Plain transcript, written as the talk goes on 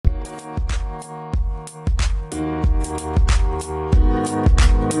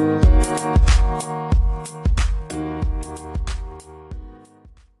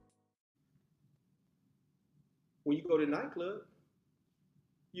nightclub.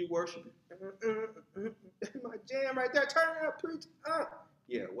 You worship. My jam right there. Turn it up, preach.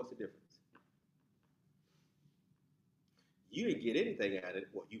 Yeah, what's the difference? You didn't get anything out of it.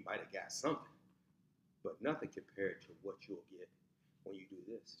 Well, you might have got something, but nothing compared to what you'll get when you do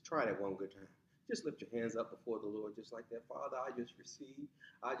this. Try that one good time. Just lift your hands up before the Lord just like that. Father, I just receive.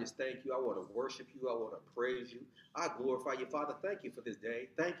 I just thank you. I want to worship you. I want to praise you. I glorify you. Father, thank you for this day.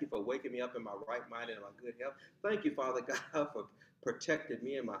 Thank you for waking me up in my right mind and in my good health. Thank you, Father God, for protecting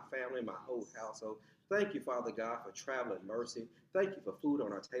me and my family and my whole household. Thank you, Father God, for traveling mercy. Thank you for food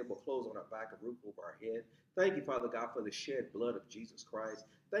on our table, clothes on our back, a roof over our head. Thank you, Father God, for the shed blood of Jesus Christ.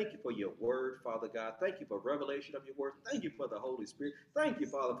 Thank you for your word, Father God. Thank you for revelation of your word. Thank you for the Holy Spirit. Thank you,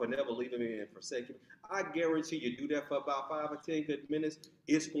 Father, for never leaving me and forsaking me. I guarantee you do that for about 5 or 10 good minutes,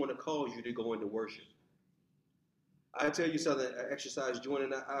 it's going to cause you to go into worship. I tell you something, exercise Juan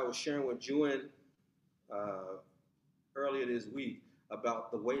and I was sharing with Juan earlier this week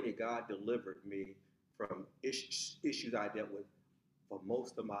about the way that God delivered me from issues I dealt with for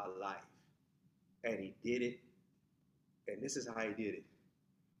most of my life. And he did it. And this is how he did it.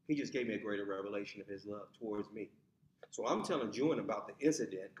 He just gave me a greater revelation of his love towards me. So I'm telling Juan about the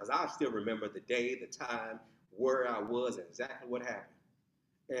incident because I still remember the day, the time, where I was, and exactly what happened.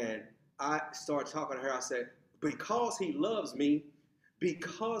 And I started talking to her. I said, because he loves me,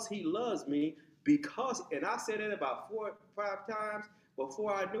 because he loves me, because, and I said it about 4 or 5 times.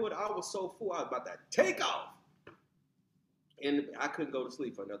 Before I knew it, I was so full, I was about to take off. And I couldn't go to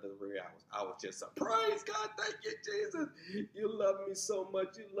sleep for another 3 hours. I was just praise God, thank you, Jesus. You love me so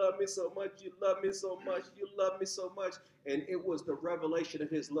much. You love me so much. You love me so much. You love me so much. And it was the revelation of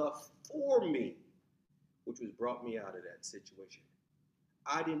his love for me, which was brought me out of that situation.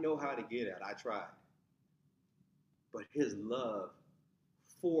 I didn't know how to get out. I tried. But his love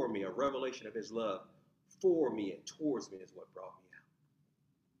for me, a revelation of his love for me and towards me is what brought me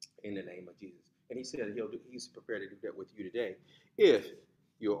out. In the name of Jesus. And he said he's prepared to do that with you today if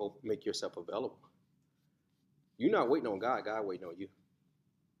you'll make yourself available. You're not waiting on God. God waiting on you.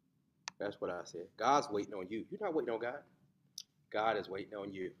 That's what I said. God's waiting on you. You're not waiting on God. God is waiting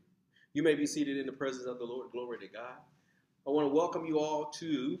on you. You may be seated in the presence of the Lord. Glory to God. I want to welcome you all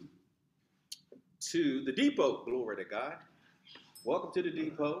to the Depot. Glory to God. Welcome to the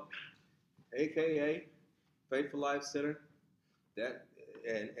Depot, a.k.a. Faithful Life Center.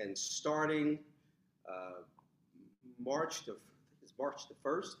 And starting March the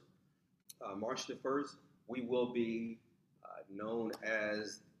 1st. March the 1st, we will be known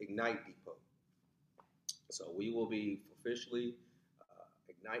as Ignite Depot. So we will be officially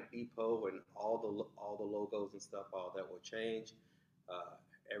Ignite Depot, and all the logos and stuff, all that will change.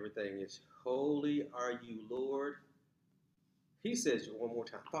 Everything is holy are you, Lord. He says one more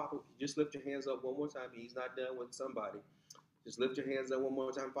time, Father, just lift your hands up one more time. He's not done with somebody. Just lift your hands up one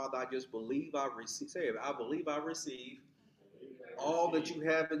more time. Father, I just believe I receive. Say it. I believe I receive all that you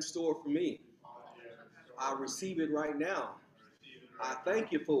have in store for me. I receive it right now. I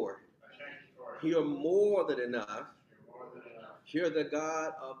thank you for it. You're more than enough. You're the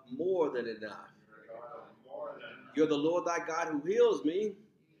God of more than enough. You're the Lord thy God who heals me.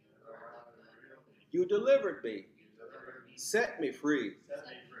 You delivered me. Set me free.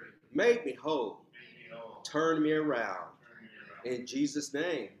 Made me whole. Turn me around. In Jesus'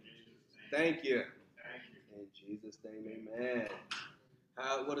 name. Thank you. In Jesus' name, amen.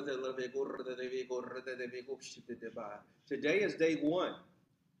 What is that? Today is day 1.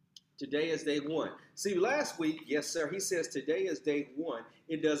 Today is day 1. See, last week, yes, sir, he says today is day 1.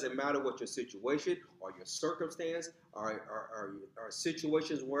 It doesn't matter what your situation or your circumstance or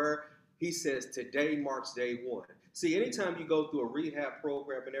situations were. He says today marks day 1. See, anytime you go through a rehab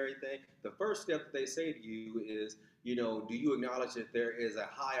program and everything, the first step that they say to you is, do you acknowledge that there is a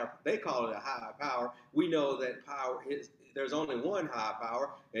higher, they call it a higher power. We know that power is, there's only one high power,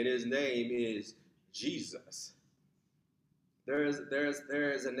 and his name is Jesus. There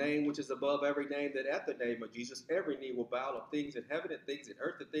is a name which is above every name, that at the name of Jesus, every knee will bow of things in heaven and things in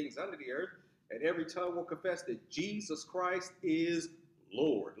earth and things under the earth, and every tongue will confess that Jesus Christ is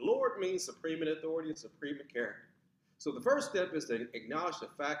Lord. Lord means supreme in authority and supreme in character. So the first step is to acknowledge the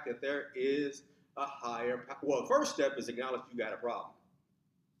fact that there is a higher power. Well, the first step is acknowledge you got a problem.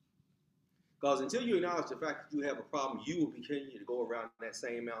 Because until you acknowledge the fact that you have a problem, you will continue to go around that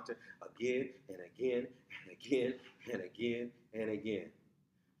same mountain again and again and again and again and again.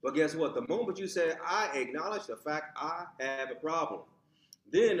 But guess what? The moment you say, I acknowledge the fact I have a problem,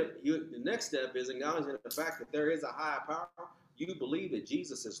 then the next step is acknowledging the fact that there is a higher power. You believe that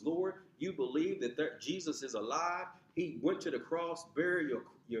Jesus is Lord. You believe that Jesus is alive. He went to the cross, buried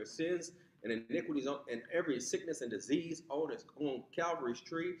your sins, and iniquities and every sickness and disease on Calvary's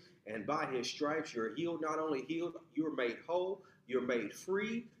tree. And by his stripes, you're healed. Not only healed, you are made whole. You're made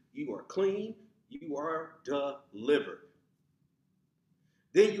free. You are clean. You are delivered.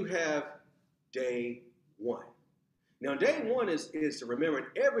 Then you have day one. Now, day one is to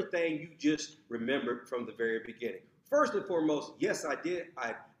remember everything you just remembered from the very beginning. First and foremost, yes, I did.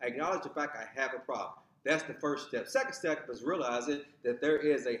 I acknowledge the fact I have a problem. That's the first step. Second step is realizing that there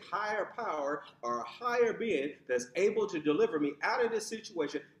is a higher power or a higher being that's able to deliver me out of this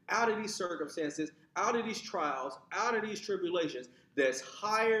situation, out of these circumstances, out of these trials, out of these tribulations, that's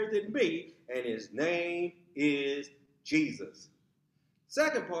higher than me, and his name is Jesus.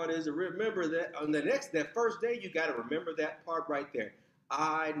 Second part is to remember that on that first day, you got to remember that part right there.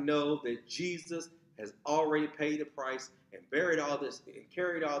 I know that Jesus has already paid the price and buried all this and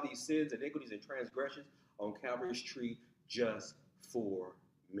carried all these sins, iniquities, and transgressions on Calvary's tree just for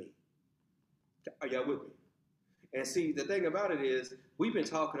me. Are y'all with me? And see, the thing about it is, we've been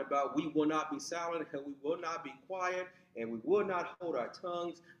talking about we will not be silent and we will not be quiet and we will not hold our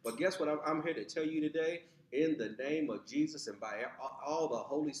tongues. But guess what? I'm here to tell you today, in the name of Jesus and by all the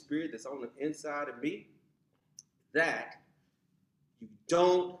Holy Spirit that's on the inside of me, that you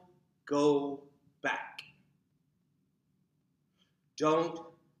don't go back. Don't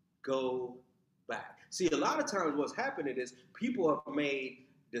go back. See, a lot of times what's happening is people have made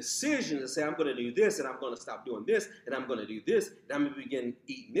decisions to say, I'm going to do this, and I'm going to stop doing this, and I'm going to do this, and I'm going to begin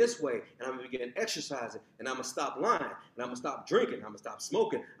eating this way, and I'm going to begin exercising, and I'm going to stop lying, and I'm going to stop drinking, I'm going to stop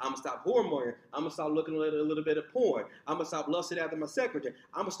smoking, I'm going to stop whoremonger, I'm going to stop looking at a little bit of porn, I'm going to stop lusting after my secretary,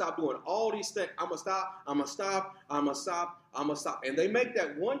 I'm going to stop doing all these things, I'm going to stop, I'm going to stop, I'm going to stop, I'm going to stop. And they make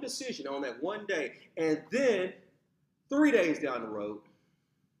that one decision on that one day, and then 3 days down the road,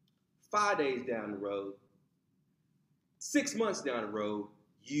 5 days down the road, 6 months down the road,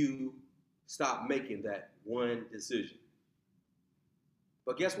 you stop making that one decision.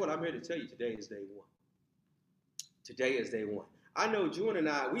 But guess what? I'm here to tell you today is day one. Today is day one. I know June and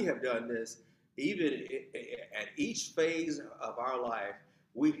I, we have done this even at each phase of our life.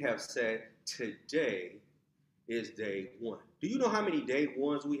 We have said today is day one. Do you know how many day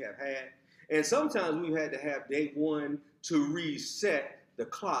ones we have had? And sometimes we've had to have day one to reset the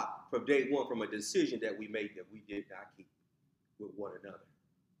clock from day one from a decision that we made that we did not keep with one another.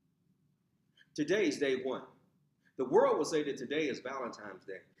 Today is day one. The world will say that today is Valentine's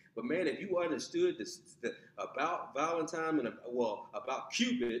Day. But man, if you understood about Valentine and about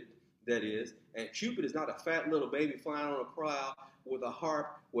Cupid, that is, and Cupid is not a fat little baby flying on a cloud with a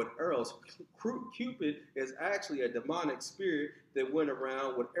harp with arrows. Cupid is actually a demonic spirit that went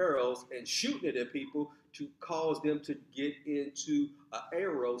around with arrows and shooting it at people to cause them to get into an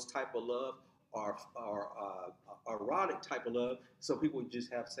eros type of love or erotic type of love, so people would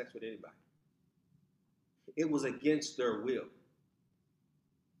just have sex with anybody. It was against their will.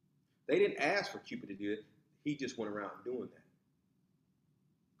 They didn't ask for Cupid to do it. He just went around doing that.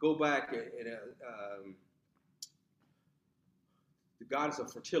 Go back and the goddess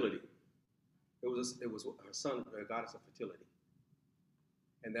of fertility. It was her son, the goddess of fertility,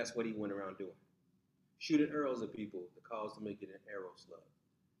 and that's what he went around doing, shooting arrows at people to cause them to get an eros love,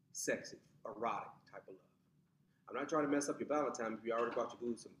 sexy, erotic type of love. I'm not trying to mess up your Valentine. If you already bought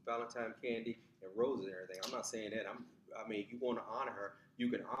your boo some Valentine candy and roses and everything, I'm not saying that. I mean, if you want to honor her, you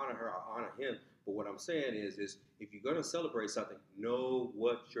can honor her or honor him. But what I'm saying is if you're going to celebrate something, know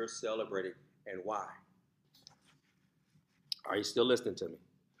what you're celebrating and why. Are you still listening to me?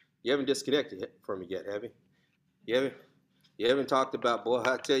 You haven't disconnected from me yet, have you? You haven't talked about, boy,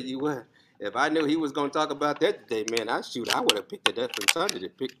 I tell you what, if I knew he was going to talk about that today, man, I would have picked a different Sunday to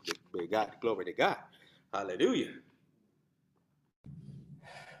pick the God, glory to God. Hallelujah.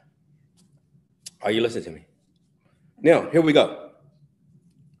 Are you listening to me? Now, here we go.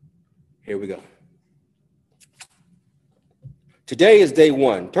 Today is day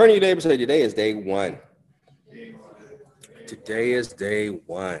one. Turn to your neighbor and say, today is day one. Today is day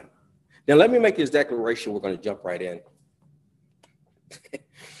one. Now, let me make this declaration. We're going to jump right in.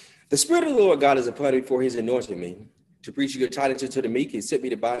 The Spirit of the Lord God is upon me, for He's anointed me to preach good tidings to the meek. He sent me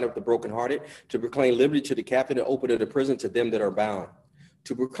to bind up the brokenhearted, to proclaim liberty to the captive, and open the prison to them that are bound,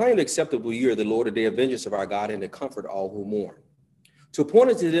 to proclaim the acceptable year of the Lord, the day of vengeance of our God, and to comfort all who mourn. To appoint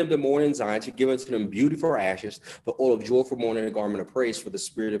unto them the mourning in Zion, to give unto them beauty for ashes, the oil of joy for mourning, and a garment of praise for the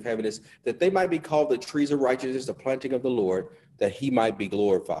spirit of heaviness, that they might be called the trees of righteousness, the planting of the Lord, that He might be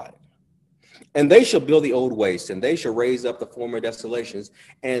glorified. And they shall build the old waste, and they shall raise up the former desolations,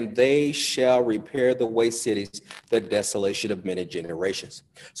 and they shall repair the waste cities, the desolation of many generations.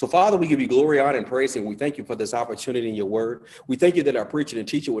 So, Father, we give you glory, honor, and praise, and we thank you for this opportunity in your word. We thank you that our preacher and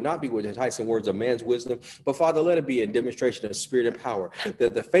teacher would not be with enticing words of man's wisdom, but, Father, let it be a demonstration of spirit and power,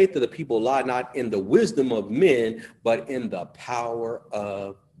 that the faith of the people lie not in the wisdom of men, but in the power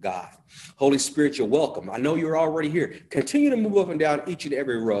of God. Holy Spirit, you're welcome. I know you're already here. Continue to move up and down each and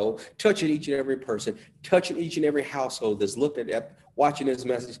every row, touching each and every person, touching each and every household that's looking at, watching this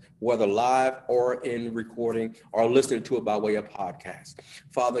message, whether live or in recording or listening to it by way of podcast.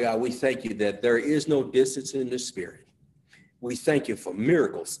 Father God, we thank you that there is no distance in the spirit. We thank you for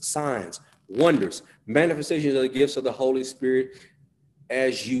miracles, signs, wonders, manifestations of the gifts of the Holy Spirit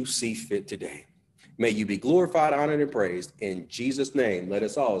as you see fit today. May you be glorified, honored, and praised. In Jesus' name, let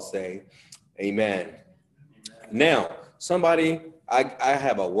us all say amen. Now, somebody, I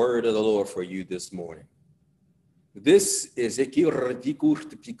have a word of the Lord for you this morning. This is the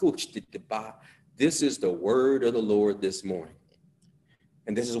word of the Lord this morning.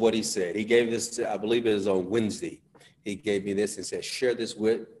 And this is what he said. He gave this, I believe it was on Wednesday. He gave me this and said, share this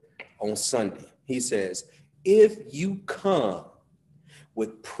with on Sunday. He says, if you come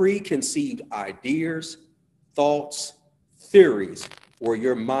with preconceived ideas, thoughts, theories, where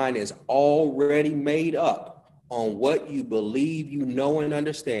your mind is already made up on what you believe, you know, and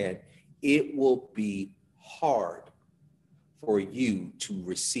understand, it will be hard for you to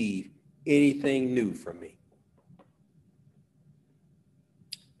receive anything new from me.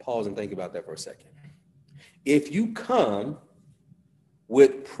 Pause and think about that for a second. If you come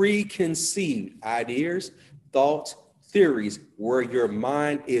with preconceived ideas, thoughts, theories, where your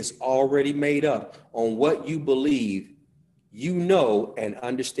mind is already made up on what you believe, you know, and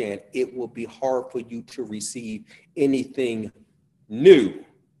understand, it will be hard for you to receive anything new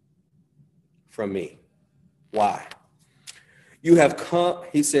from me. Why? You have come,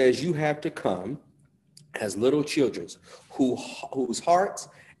 he says, you have to come as little children whose hearts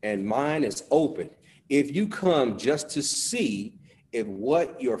and mind is open. If you come just to see if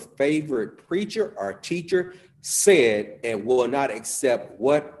what your favorite preacher or teacher said and will not accept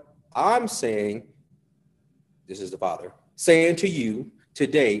what I'm saying, this is the Father, saying to you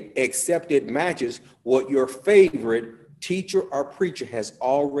today, except it matches what your favorite teacher or preacher has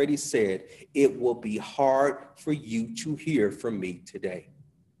already said, it will be hard for you to hear from me today.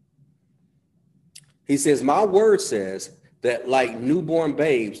 He says, my word says that like newborn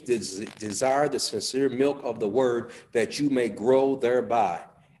babes desire the sincere milk of the word, that you may grow thereby.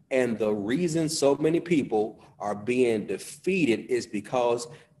 And the reason so many people are being defeated is because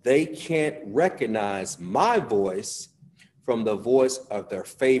they can't recognize my voice from the voice of their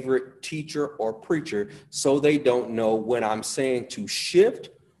favorite teacher or preacher, so they don't know when I'm saying to shift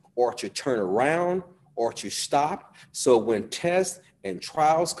or to turn around or to stop. So when tests and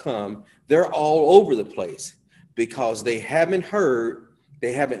trials come, they're all over the place because they haven't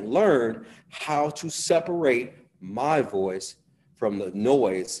learned how to separate my voice from the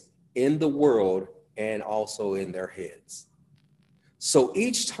noise in the world and also in their heads. So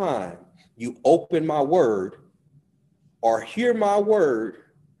each time you open my word or hear my word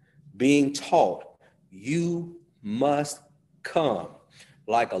being taught, you must come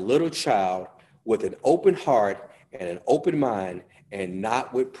like a little child with an open heart and an open mind, and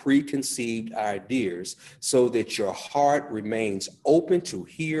not with preconceived ideas, so that your heart remains open to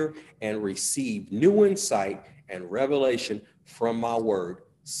hear and receive new insight and revelation from my word,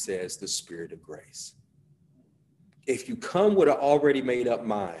 says the Spirit of grace. If you come with an already made up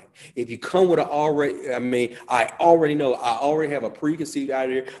mind, if you come with I already know, I already have a preconceived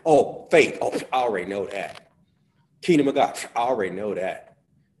idea. Oh, faith. Oh, I already know that. Kingdom of God. I already know that.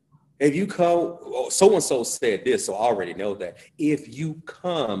 If you come, so-and-so said this, so I already know that. If you're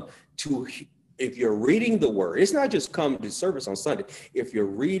reading the word, it's not just come to service on Sunday. If you're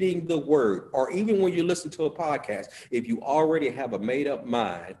reading the word, or even when you listen to a podcast, if you already have a made up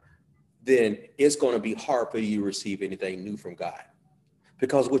mind, then it's going to be hard for you to receive anything new from God.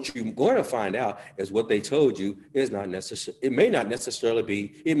 Because what you're going to find out is what they told you is not necessary. It may not necessarily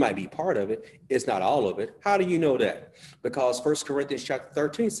be, it might be part of it. It's not all of it. How do you know that? Because 1 Corinthians chapter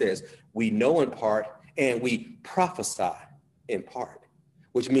 13 says, we know in part and we prophesy in part,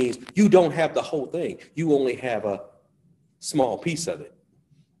 which means you don't have the whole thing. You only have a small piece of it.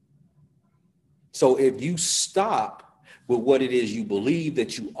 So if you stop with what it is you believe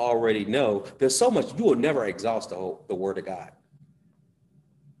that you already know, there's so much, you will never exhaust the word of God.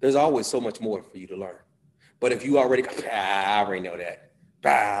 There's always so much more for you to learn. But if you already, I already know that.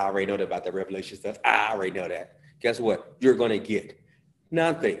 I already know that about the revelation stuff. I already know that. Guess what? You're going to get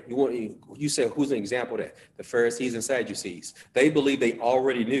Nothing. You said, who's an example of that? The Pharisees and Sadducees. They believe they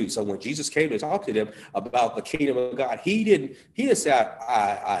already knew. So when Jesus came to talk to them about the kingdom of God, he didn't say,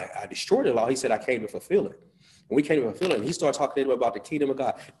 I destroyed the law. He said, I came to fulfill it. And we came to fulfill it. And he started talking to them about the kingdom of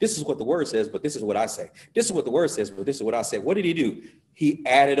God. This is what the word says, but this is what I say. This is what the word says, but this is what I say. What did he do? He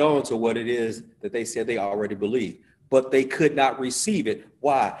added on to what it is that they said they already believed, but they could not receive it.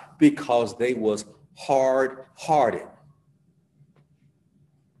 Why? Because they was hard-hearted.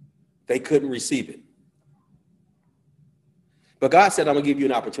 They couldn't receive it. But God said, I'm going to give you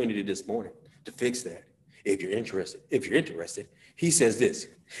an opportunity this morning to fix that. If you're interested, he says this: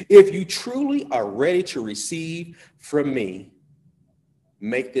 if you truly are ready to receive from me,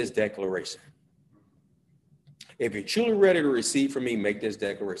 make this declaration. If you're truly ready to receive from me, make this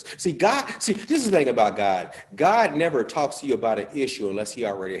declaration. See, this is the thing about God. God never talks to you about an issue unless he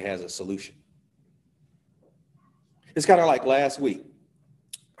already has a solution. It's kind of like last week.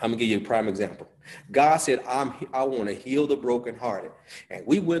 I'm going to give you a prime example. God said, I want to heal the brokenhearted. And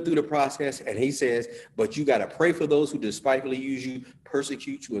we went through the process, and he says, but you got to pray for those who despitefully use you,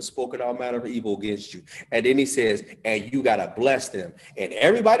 persecute you, and spoken all manner of evil against you. And then he says, and you got to bless them. And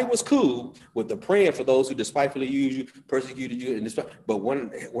everybody was cool with the praying for those who despitefully use you, persecuted you. But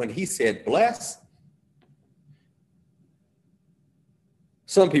when he said bless,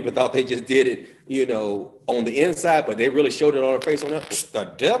 some people thought they just did it, on the inside, but they really showed it on their face.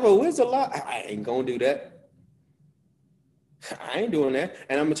 The devil is a lie. I ain't gonna do that. I ain't doing that.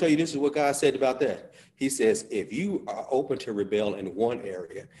 And I'm gonna tell you, this is what God said about that. He says, if you are open to rebel in one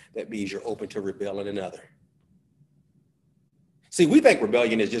area, that means you're open to rebel in another. See, we think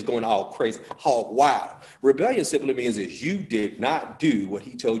rebellion is just going all crazy, all wild. Rebellion simply means is you did not do what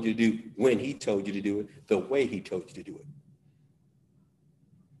he told you to do when he told you to do it, the way he told you to do it.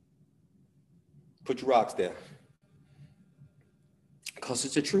 Put your rocks down. Because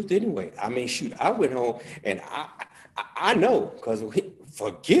it's the truth anyway. I mean, shoot, I went home and I know, because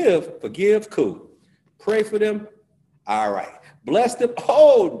forgive, cool. Pray for them, all right. Bless them,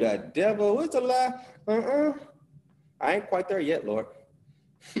 oh, the devil is a lie. I ain't quite there yet, Lord.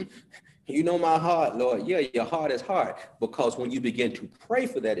 You know my heart, Lord. Yeah, your heart is hard. Because when you begin to pray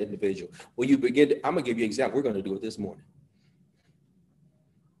for that individual, I'm going to give you an example. We're going to do it this morning.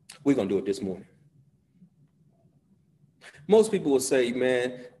 We're going to do it this morning. Most people will say,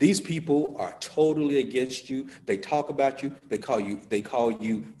 man, these people are totally against you. They talk about you. They call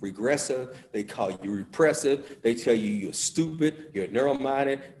you regressive. They call you repressive. They tell you you're stupid, you're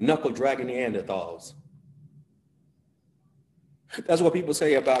narrow-minded, knuckle-dragging Neanderthals. That's what people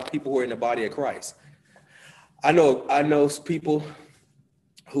say about people who are in the body of Christ. I know people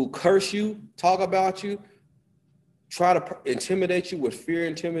who curse you, talk about you, try to intimidate you with fear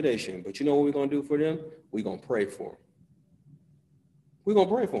and intimidation. But you know what we're going to do for them? We're going to pray for them. We're going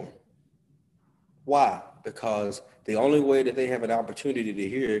to pray for them. Why? Because the only way that they have an opportunity to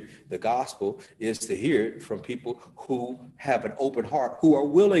hear the gospel is to hear it from people who have an open heart, who are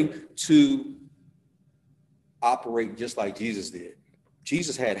willing to operate just like Jesus did.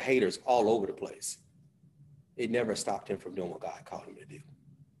 Jesus had haters all over the place. It never stopped him from doing what God called him to do.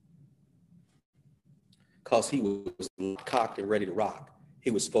 Because he was cocked and ready to rock. He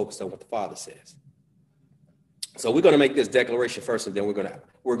was focused on what the Father says. So we're going to make this declaration first, and then we're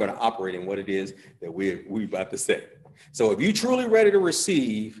going to operate in what it is that we're about to say. So if you're truly ready to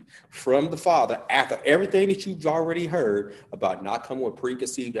receive from the Father after everything that you've already heard about not coming with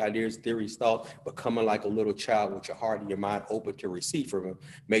preconceived ideas, theories, thoughts, but coming like a little child with your heart and your mind open to receive from him,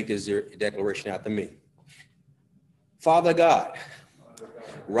 make this declaration after me. Father God,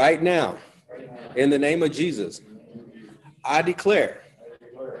 right now, in the name of Jesus, I declare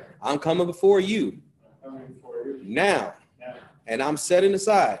I'm coming before you now, and I'm setting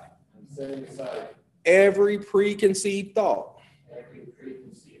aside every preconceived thought,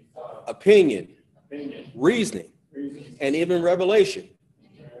 opinion, reasoning, and even revelation.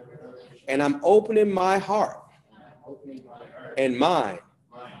 And I'm opening my heart and mind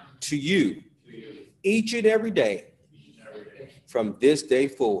to you each and every day from this day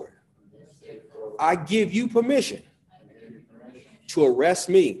forward. I give you permission to arrest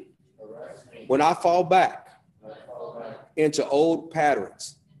me when I fall back into old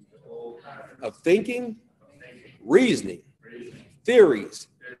patterns of thinking, reasoning, theories,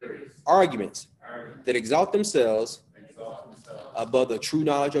 arguments that exalt themselves above the true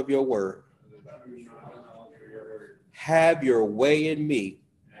knowledge of your word. Have your way in me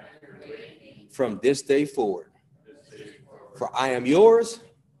from this day forward. For I am yours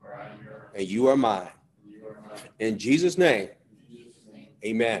and you are mine. In Jesus' name,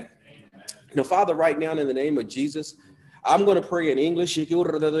 amen. Now, Father, right now, in the name of Jesus, I'm going to pray in English.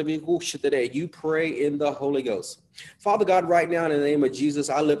 You pray in the Holy Ghost. Father God, right now in the name of Jesus,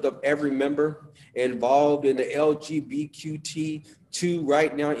 I lift up every member involved in the LGBTQ2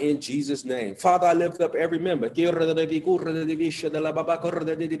 right now in Jesus' name. Father, I lift up every member of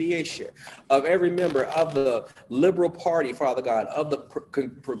every member of the Liberal Party, Father God, of the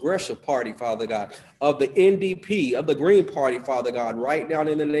Progressive Party, Father God, of the NDP, of the Green Party, Father God, right now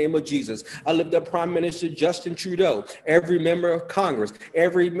in the name of Jesus. I lift up Prime Minister Justin Trudeau, every member of Congress,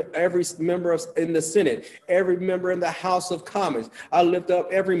 every member in the Senate, every member in the House of Commons. I lift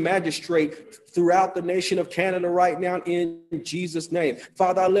up every magistrate throughout the nation of Canada right now in Jesus' name.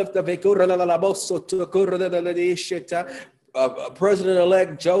 Father, I lift up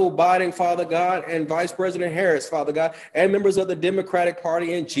President-elect Joe Biden, Father God, and Vice President Harris, Father God, and members of the Democratic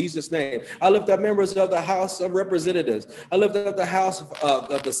Party in Jesus' name. I lift up members of the House of Representatives. I lift up the House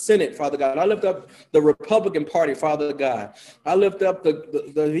of the Senate, Father God. I lift up the Republican Party, Father God. I lift up I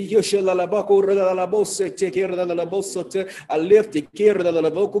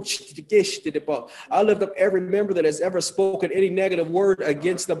lift up every member that has ever spoken any negative word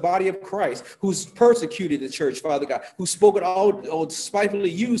against the body of Christ, who's persecuted the church, Father God, who spoke it all spitefully,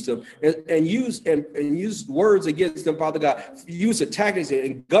 used them and used words against them, Father God, used tactics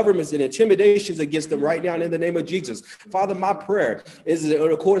and governments and intimidations against them right now in the name of Jesus. Father, my prayer is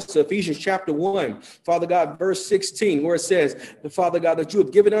in accordance to Ephesians chapter 1, Father God, verse 16, where it says, Father God, that you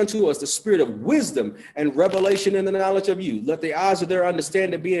have given unto us the spirit of wisdom and revelation in the knowledge of you. Let the eyes of their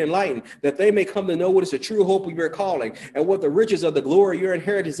understanding be enlightened, that they may come to know what is the true hope of your calling, and what the riches of the glory of your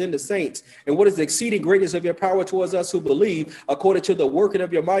inheritance in the saints, and what is the exceeding greatness of your power towards us who believe, according to the working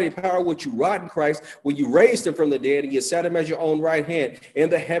of your mighty power, which you wrought in Christ, when you raised him from the dead, and you set him at your own right hand in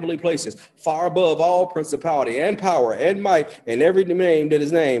the heavenly places, far above all principality and power and might and every name that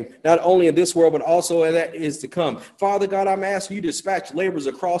is named, not only in this world, but also in that is to come. Father God, I'm asking you to dispatch laborers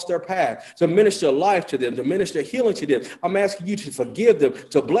across their path, to minister life to them, to minister healing to them. I'm asking you to forgive them,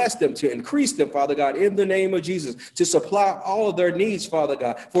 to bless them, to increase them, Father God, in the name of Jesus, to supply all of their needs, Father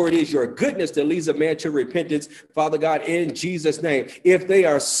God, for it is your goodness that leads a man to repentance, Father God, in Jesus' name. If they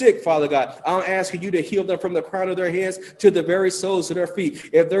are sick, Father God, I'm asking you to heal them from the crown of their heads to the very soles of their feet.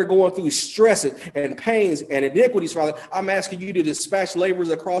 If they're going through stresses and pains and iniquities, Father, I'm asking you to dispatch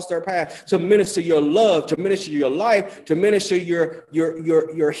laborers across their path to minister your love, to minister your life, to minister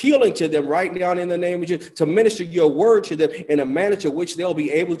your healing to them right now in the name of Jesus, to minister your word to them in a manner to which they'll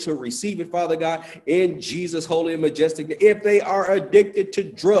be able to receive it, Father God, in Jesus' holy and majestic name. If they are addicted to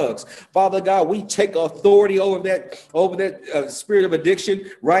drugs, Father God, we take authority over that spirit of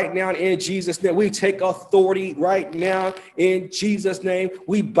addiction right now in Jesus' name. We take authority right now in Jesus' name.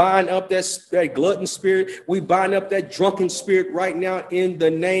 We bind up that glutton spirit. We bind up that drunken spirit right now in the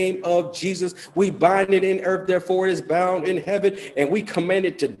name of Jesus. We bind it in earth, therefore it is bound in heaven, and we command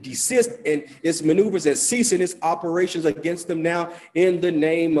it to desist in its maneuvers and cease in its operations against them now in the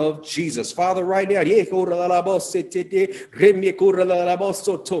name of Jesus. Father, right now,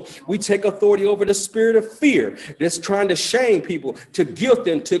 we take authority over the spirit of fear that's trying to shame people, to guilt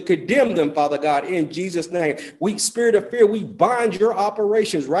them, to condemn them, Father God, in Jesus' name. We, spirit of fear, we bind your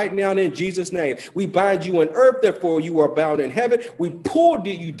operations right now in Jesus' name. We bind you on earth, therefore you are bound in heaven. We pulled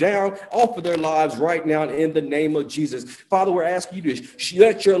you down off of their lives right now in the name of Jesus. Father, we're asking you to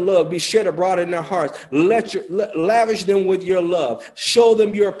let your love be shed abroad in their hearts. Lavish them with your love. Show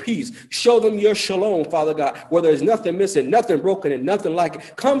them your peace. Show them your shalom, Father God, where there's nothing missing, nothing broken, and nothing like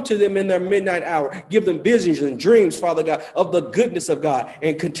it. Come to them in their midnight hour. Give them visions and dreams, Father God, of the goodness of God,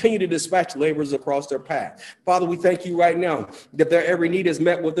 and continue to dispatch laborers across their path. Father, we thank you right now that their every need is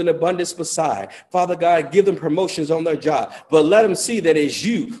met with an abundance beside. Father God, give them promotions on their job, but let them see that it's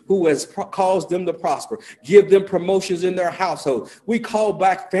you who has caused them to prosper. Give them promotions in their household. We call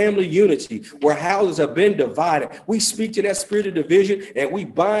back family unity where houses have been divided. We speak to that spirit of division, and we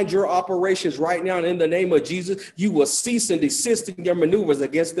bind your operations right now in the name of Jesus. You will cease and desist in your maneuvers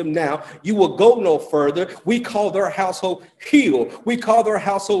against them now. You will go no further. We call their household healed. We call their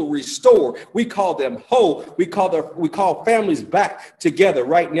household restored. We call them whole. We call families back together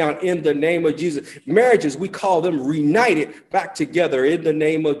right now in the name of Jesus. Marriages, we call them reunited back together in the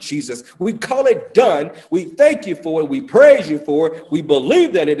name of Jesus. We call it done. We thank you for it. We praise you for it. We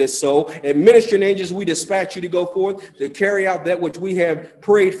believe that it is so. And ministering angels, we dispatch you to go forth to carry out that which we have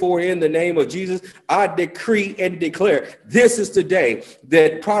prayed for in the name of Jesus. I decree and declare this is the day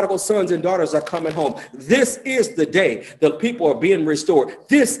that prodigal sons and daughters are coming home. This is the the day the people are being restored.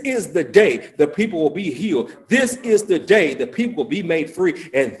 This is the day the people will be healed. This is the day the people will be made free.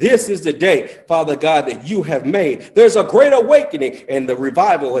 And this is the day, Father God, that you have made. There's a great awakening, and the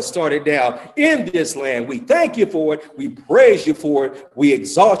revival has started down in this land. We thank you for it. We praise you for it. We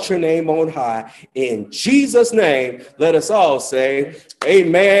exalt your name on high. In Jesus' name, let us all say,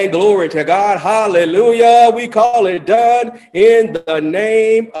 amen. Glory to God. Hallelujah. We call it done in the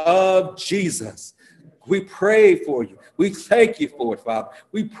name of Jesus. We pray for you. We thank you for it, Father.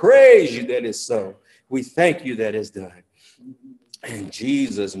 We praise you that it's so. We thank you that it's done. In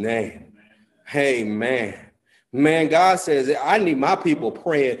Jesus' name. Amen. Man, God says, I need my people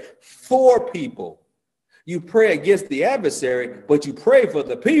praying for people. You pray against the adversary, but you pray for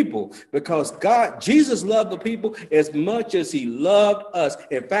the people, because Jesus loved the people as much as he loved us.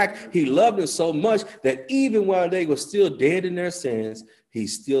 In fact, he loved them so much that even while they were still dead in their sins, he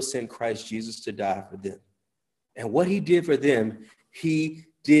still sent Christ Jesus to die for them. And what he did for them, he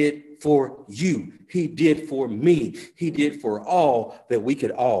did for you. He did for me. He did for all, that we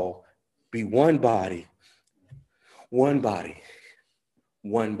could all be one body, one body,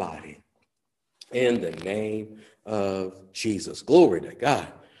 one body. In the name of Jesus. Glory to God.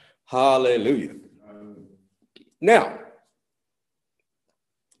 Hallelujah. Now,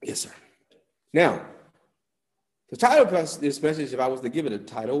 yes, sir. Now, the title of this message, if I was to give it a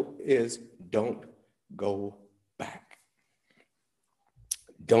title, is Don't Go Back.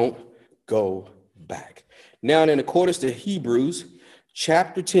 Don't go back. Now, in accordance to Hebrews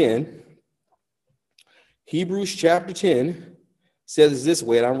chapter 10, says this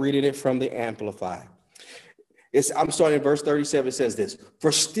way, and I'm reading it from the Amplified. I'm starting in verse 37. It says this: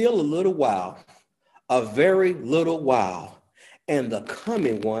 for still a little while, a very little while, and the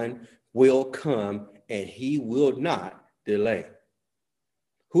coming one will come, and he will not delay.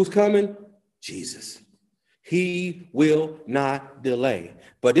 Who's coming? Jesus. He will not delay.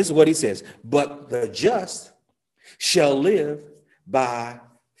 But this is what he says: but the just shall live by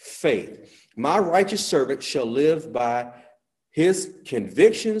faith. My righteous servant shall live by his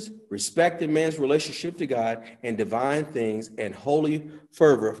convictions, respecting man's relationship to God and divine things, and holy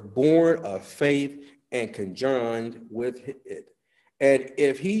fervor, born of faith and conjoined with it. And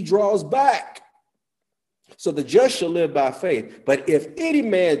if he draws back, so the just shall live by faith. But if any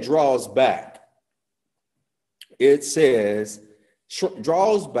man draws back, it says,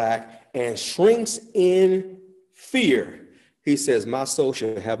 draws back and shrinks in fear, he says, my soul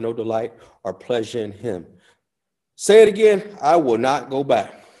shall have no delight or pleasure in him. Say it again. I will not go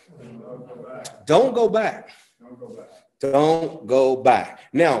back. Don't go back. Don't go back.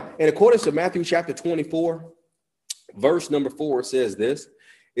 Now, in accordance to Matthew chapter 24, verse number 4 says this.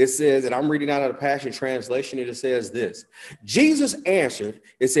 It says, and I'm reading out of the Passion Translation, and it says this: Jesus answered,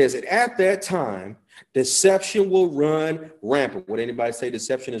 it says, and at that time, deception will run rampant. Would anybody say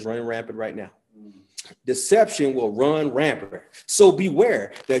deception is running rampant right now? Deception will run rampant. So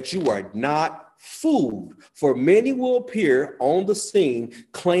beware that you are not fooled, for many will appear on the scene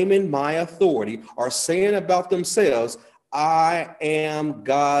claiming my authority, or saying about themselves, I am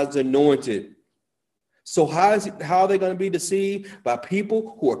God's anointed. So how are they going to be deceived? By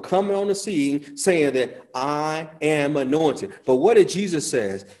people who are coming on the scene saying that I am anointed. But what did Jesus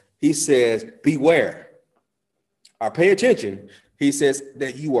say? He says, beware, or pay attention. He says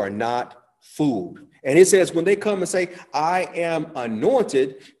that you are not fooled. And it says, when they come and say, I am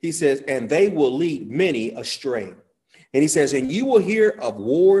anointed, he says, and they will lead many astray. And he says, and you will hear of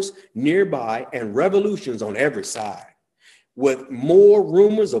wars nearby and revolutions on every side, with more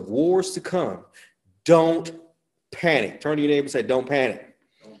rumors of wars to come. Don't panic. Turn to your neighbor and say, don't panic.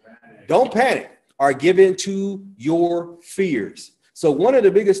 Don't panic, or give in to your fears. So one of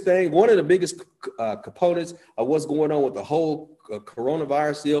the biggest components of what's going on with the whole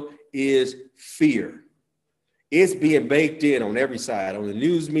coronavirus deal is fear. It's being baked in on every side, on the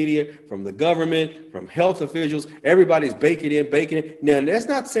news media, from the government, from health officials. Everybody's baking in. Now, that's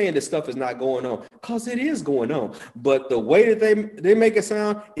not saying that stuff is not going on, because it is going on. But the way that they make it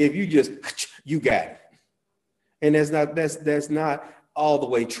sound, if you got it. And that's not all the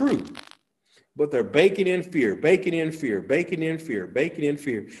way true. But they're baking in fear. But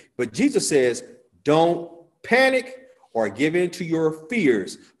Jesus says, don't panic or give in to your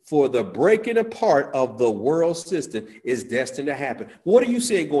fears, for the breaking apart of the world system is destined to happen. What are you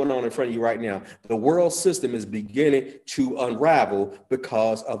seeing going on in front of you right now? The world system is beginning to unravel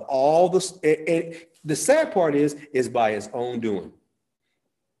because of all this. And the sad part is by its own doing.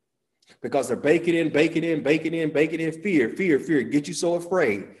 Because they're baking in fear, get you so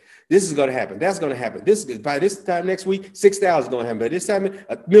afraid. This is going to happen. That's going to happen. By this time next week, 6,000 is going to happen. By this time,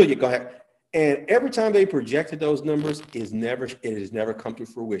 1 million going to happen. And every time they projected those numbers, it has never come to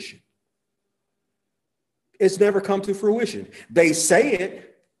fruition. It's never come to fruition. They say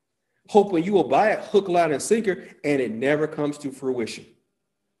it, hoping you will buy it, hook, line, and sinker, and it never comes to fruition.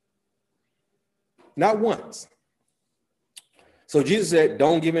 Not once. So Jesus said,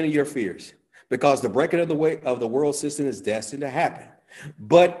 don't give in to your fears, because the breaking of the world system is destined to happen.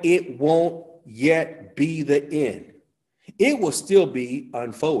 But it won't yet be the end. It will still be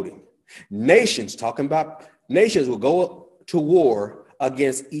unfolding. Nations will go to war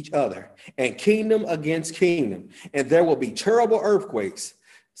against each other, and kingdom against kingdom. And there will be terrible earthquakes,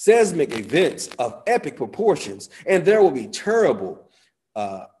 seismic events of epic proportions, and there will be terrible,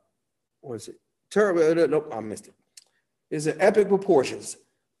 Terrible, I missed it. It's an epic proportions,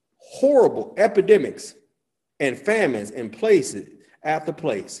 horrible epidemics and famines in places after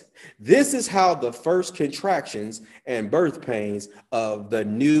place. This is how the first contractions and birth pains of the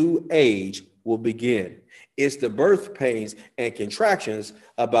new age will begin. It's the birth pains and contractions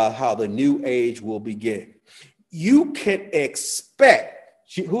about how the new age will begin. You can expect,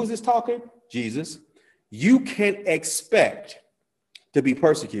 who's this talking? Jesus. You can expect to be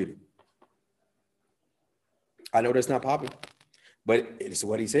persecuted. I know that's not popular, but it's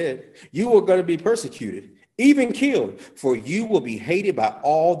what he said. You are going to be persecuted, even killed, for you will be hated by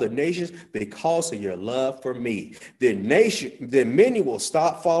all the nations because of your love for me. Then many will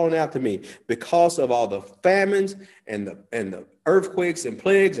stop following after me because of all the famines and the earthquakes and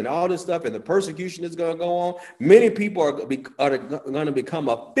plagues and all this stuff, and the persecution is going to go on. Many people are going to become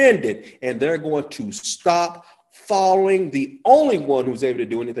offended, and they're going to stop following the only one who's able to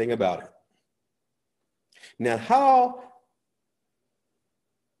do anything about it. Now,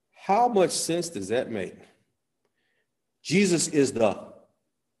 how much sense does that make? Jesus is the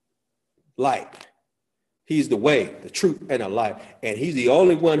light. He's the way, the truth, and the life. And he's the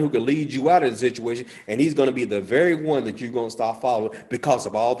only one who can lead you out of the situation. And he's going to be the very one that you're going to stop following because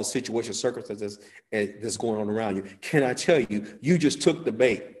of all the situation, circumstances that's going on around you. Can I tell you, you just took the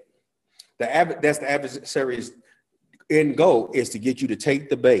bait. That's the adversary's end goal, is to get you to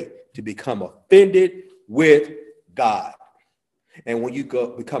take the bait, to become offended with God. And when you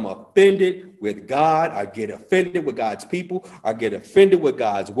become offended with God, or get offended with God's people, or get offended with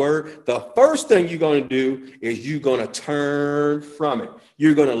God's word, the first thing you're going to do is you're going to turn from it.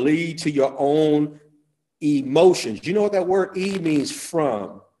 You're going to lead to your own emotions. You know what that word E means?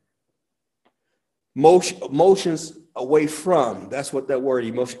 From. Emotions away from. That's what that word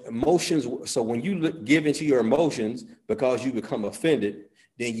emotions. So when you give into your emotions because you become offended,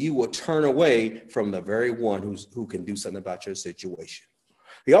 then you will turn away from the very one who can do something about your situation.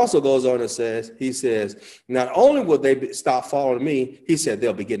 He also goes on and says, not only will they stop following me, he said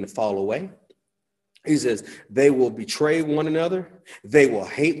they'll begin to fall away. He says they will betray one another, they will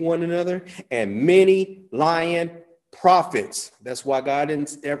hate one another, and many lying prophets. That's why God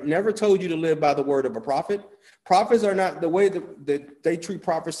never told you to live by the word of a prophet. Prophets are not the way that they treat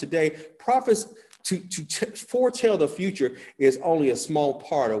prophets today. Prophets to foretell the future is only a small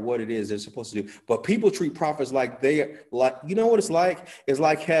part of what it is they're supposed to do. But people treat prophets like you know what it's like? It's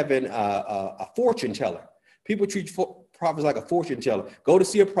like having a fortune teller. People treat prophets like a fortune teller. Go to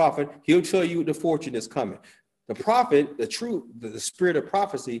see a prophet, he'll tell you the fortune is coming. The prophet, the spirit of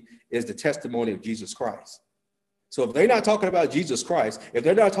prophecy is the testimony of Jesus Christ. So if they're not talking about Jesus Christ, if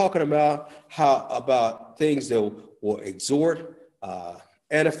they're not talking about about things that will exhort,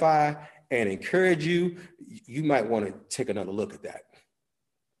 edify, and encourage you, you might want to take another look at that.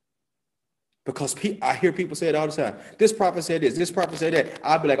 Because I hear people say it all the time. This prophet said this prophet said that.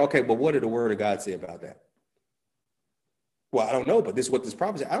 I'll be like, okay, but what did the word of God say about that? Well, I don't know, but this is what this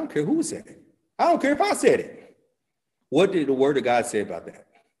prophet said. I don't care who said it. I don't care if I said it. What did the word of God say about that?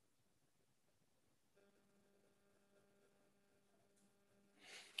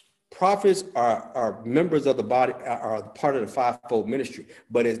 Prophets are members of the body, are part of the fivefold ministry.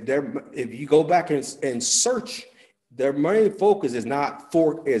 But if you go back and search, their main focus is not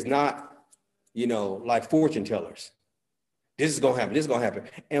like fortune tellers. This is gonna happen. This is gonna happen.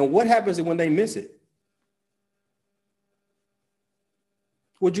 And what happens when they miss it?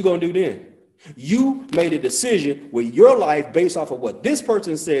 What you gonna do then? You made a decision with your life based off of what this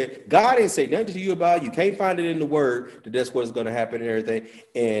person said. God didn't say nothing to you about it. You can't find it in the word that that's what's going to happen and everything.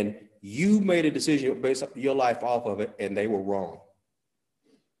 And you made a decision based on your life off of it, and they were wrong.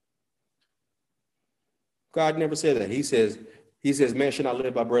 God never said that. He says, man should not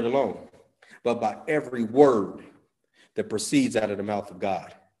live by bread alone, but by every word that proceeds out of the mouth of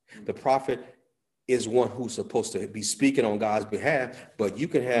God. The prophet is one who's supposed to be speaking on God's behalf, but you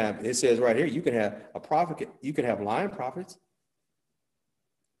can have, it says right here, you can have a prophet, you can have lying prophets.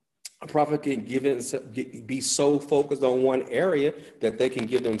 A prophet can be so focused on one area that they can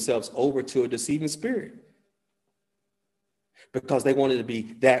give themselves over to a deceiving spirit because they wanted to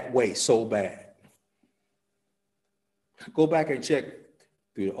be that way so bad. Go back and check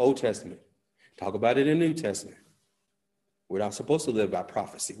through the Old Testament. Talk about it in the New Testament. We're not supposed to live by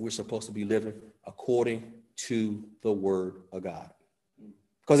prophecy. We're supposed to be living according to the word of God.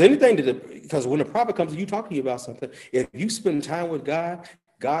 Because when a prophet comes to you talking to you about something, if you spend time with God,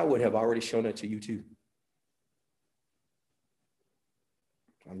 God would have already shown that to you too.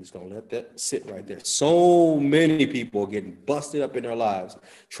 I'm just going to let that sit right there. So many people are getting busted up in their lives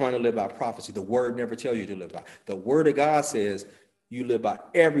trying to live by prophecy. The word never tells you to live by. The word of God says you live by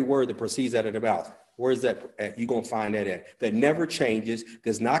every word that proceeds out of the mouth. Where is that at? You're going to find that at. That never changes,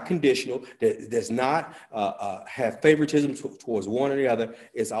 that's not conditional, that does not have favoritism towards one or the other.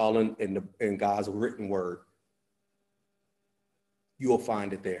 It's all in God's written word. You will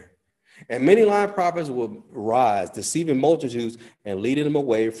find it there. And many lying prophets will rise, deceiving multitudes and leading them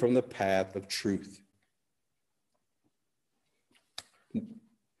away from the path of truth.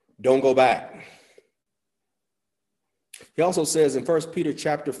 Don't go back. He also says in 1 Peter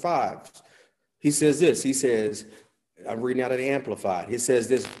chapter 5, he says this, he says, I'm reading out of the Amplified. He says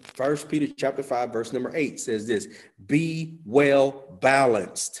this, 1 Peter chapter 5, verse number 8 says this, be well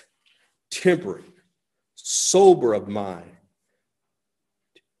balanced, temperate, sober of mind.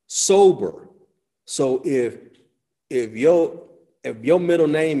 Sober. So if your middle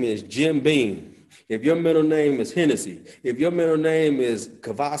name is Jim Beam, if your middle name is Hennessy, if your middle name is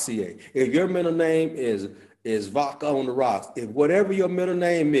Cavassier, if your middle name is Vodka on the Rocks, if whatever your middle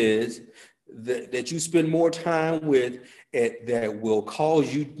name is that you spend more time with that will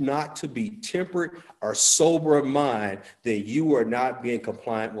cause you not to be temperate or sober of mind, then you are not being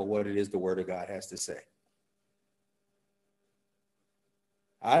compliant with what it is the word of God has to say.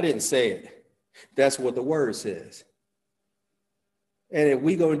 I didn't say it. That's what the word says. And if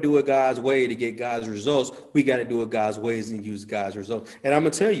we're going to do it God's way to get God's results, we got to do it God's ways and use God's results. And I'm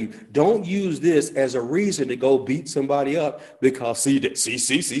going to tell you, don't use this as a reason to go beat somebody up because see.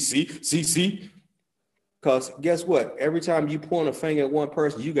 Because guess what? Every time you point a finger at one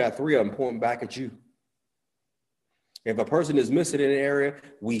person, you got three of them pointing back at you. If a person is missing in an area,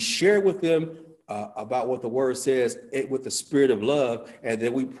 we share with them about what the word says with the spirit of love, and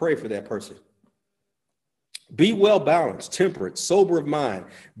then we pray for that person. Be well balanced, temperate, sober of mind.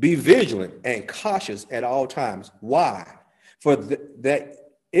 Be vigilant and cautious at all times. Why? For that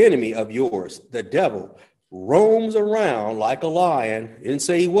enemy of yours, the devil, roams around like a lion. Didn't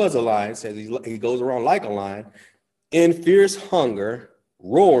say he was a lion, says he goes around like a lion, in fierce hunger,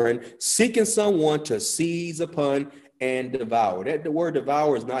 roaring, seeking someone to seize upon and devour. The word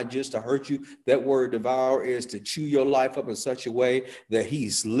devour is not just to hurt you. That word devour is to chew your life up in such a way that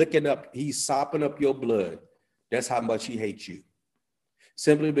he's sopping up your blood. That's how much he hates you.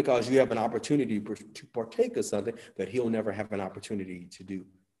 Simply because you have an opportunity to partake of something that he'll never have an opportunity to do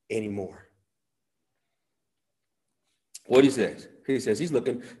anymore. What he says he's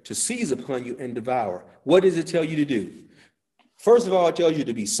looking to seize upon you and devour. What does it tell you to do? First of all, it tells you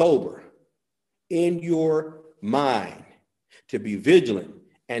to be sober in your mind, to be vigilant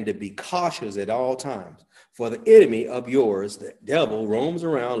and to be cautious at all times. For the enemy of yours, the devil, roams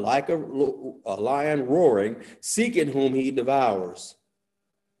around like a lion roaring, seeking whom he devours.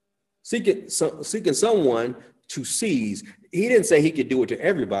 Seeking someone to seize. He didn't say he could do it to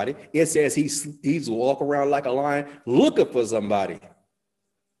everybody. It says he's walking around like a lion looking for somebody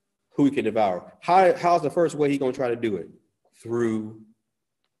who he can devour. How's the first way he's going to try to do it? Through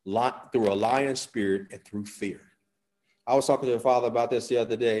a lion spirit and through fear. I was talking to the father about this the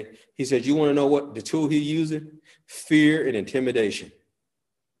other day. He said, you want to know what the tool he's using? Fear and intimidation.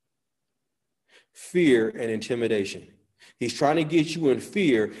 Fear and intimidation. He's trying to get you in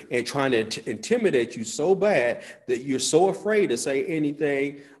fear and trying to intimidate you so bad that you're so afraid to say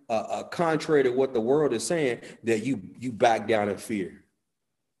anything contrary to what the world is saying that you back down in fear.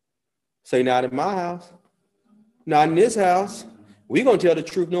 Say, not in my house, not in this house. We're going to tell the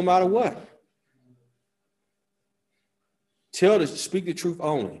truth no matter what. Speak the truth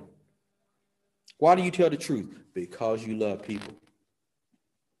only. Why do you tell the truth? Because you love people.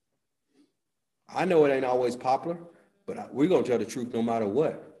 I know it ain't always popular, but we're going to tell the truth no matter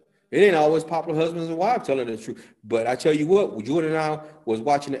what. It ain't always popular husbands and wives telling the truth. But I tell you what, Jordan and I was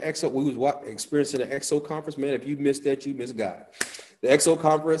watching the EXO. We was experiencing the EXO conference. Man, if you missed that, you missed God. The EXO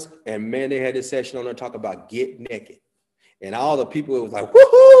conference, and man, they had this session on there talk about get naked. And all the people, it was like,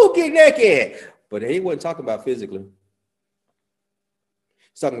 woohoo, get naked. But he wasn't talking about physically.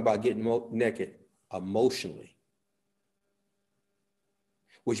 He's talking about getting naked emotionally.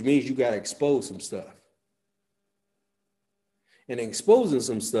 which means you got to expose some stuff. And exposing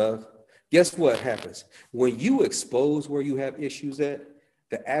some stuff, guess what happens? When you expose where you have issues at,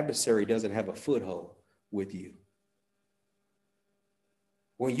 the adversary doesn't have a foothold with you.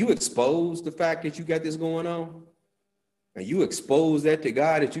 When you expose the fact that you got this going on, and you expose that to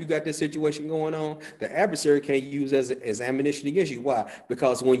God, that you got this situation going on, the adversary can't use as ammunition against you. Why?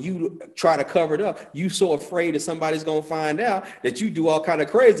 Because when you try to cover it up, you so afraid that somebody's going to find out that you do all kind of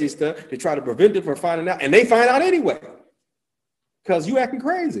crazy stuff to try to prevent them from finding out. And they find out anyway because you acting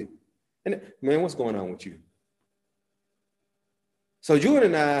crazy. And man, what's going on with you? So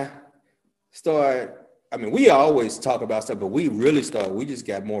Jordan and I we always talk about stuff, but we just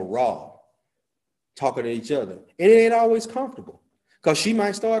got more raw talking to each other. And it ain't always comfortable because she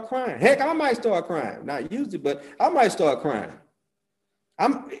might start crying. Heck, I might start crying. Not usually, but I might start crying.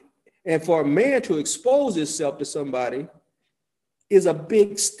 And for a man to expose himself to somebody is a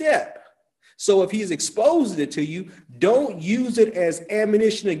big step. So if he's exposing it to you, don't use it as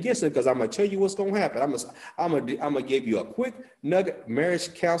ammunition against him, because I'm going to tell you what's going to happen. I'm going to give you a quick nugget: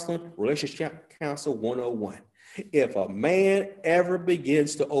 marriage counseling, relationship counsel 101. If a man ever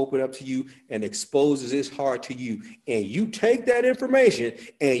begins to open up to you and exposes his heart to you, and you take that information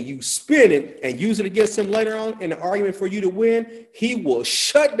and you spin it and use it against him later on in an argument for you to win, he will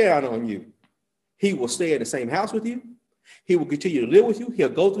shut down on you. He will stay in the same house with you. He will continue to live with you. He'll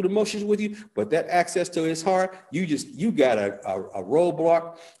go through the motions with you, but that access to his heart, you got a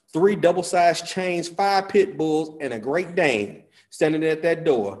roadblock, 3 double-sized chains, 5 pit bulls, and a Great Dane standing at that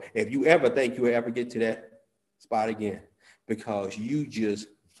door. If you ever think you'll ever get to that spot again, because you just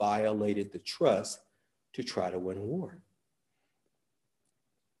violated the trust to try to win a war.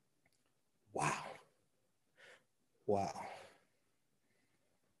 Wow.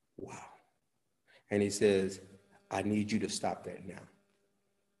 And he says, I need you to stop that now.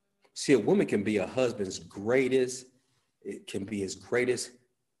 See, a woman can be a husband's greatest, it can be his greatest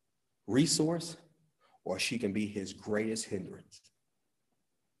resource, or she can be his greatest hindrance.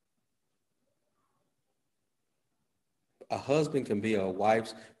 A husband can be a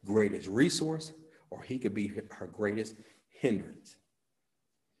wife's greatest resource, or he could be her greatest hindrance.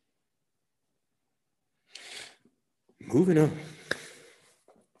 Moving on.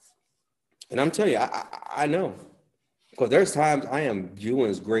 And I'm telling you, I know. Because there's times I am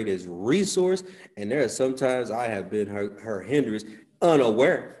Julian's greatest resource, and there are sometimes I have been her hindrance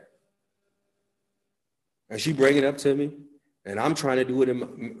unaware. And she bring it up to me, and I'm trying to do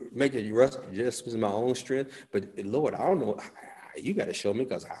it make it just with my own strength. But Lord, I don't know. You got to show me,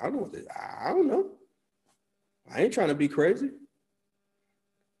 because I don't know. I don't know. I ain't trying to be crazy.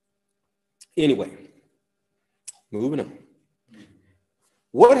 Anyway, moving on.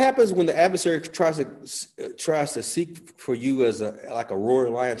 What happens when the adversary tries to seek for you as like a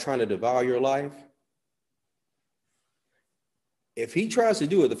roaring lion trying to devour your life? If he tries to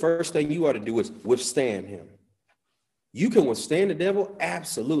do it, the first thing you ought to do is withstand him. You can withstand the devil?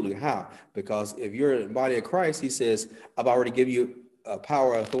 Absolutely. How? Because if you're in the body of Christ, he says, I've already given you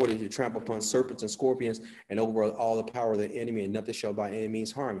power and authority to trample upon serpents and scorpions and over all the power of the enemy, and nothing shall by any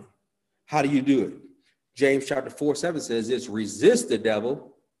means harm you. How do you do it? James chapter 4:7 says it's resist the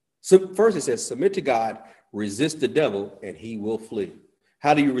devil. So first it says, submit to God, resist the devil, and he will flee.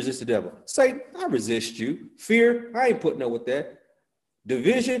 How do you resist the devil? Satan, I resist you. Fear, I ain't putting up with that.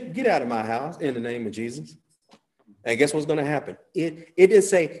 Division, get out of my house in the name of Jesus. And guess what's going to happen? It didn't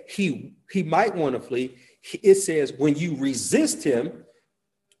say he might want to flee. It says when you resist him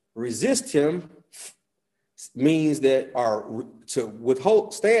means that, or to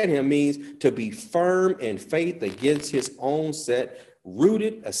withstand him means to be firm in faith against his own set,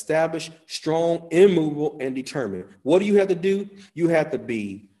 rooted, established, strong, immovable, and determined. What do you have to do? You have to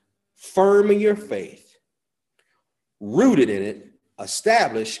be firm in your faith, rooted in it,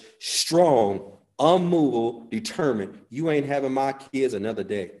 established, strong, unmovable, determined. You ain't having my kids another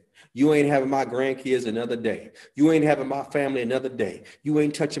day. You ain't having my grandkids another day. You ain't having my family another day. You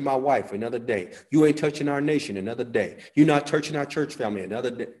ain't touching my wife another day. You ain't touching our nation another day. You're not touching our church family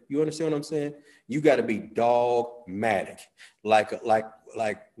another day. You understand what I'm saying? You got to be dogmatic,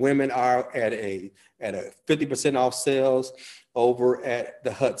 like women are at a 50% off sales over at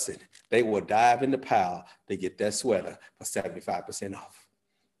the Hudson. They will dive in the pile to get that sweater for 75% off,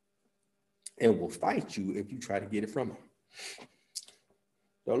 and will fight you if you try to get it from them.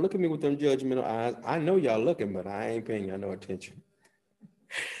 Don't look at me with them judgmental eyes. I know y'all looking, but I ain't paying y'all no attention.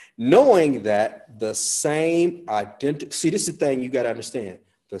 Knowing that the same identical, see, this is the thing you got to understand.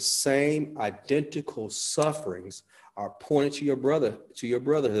 The same identical sufferings are pointed to your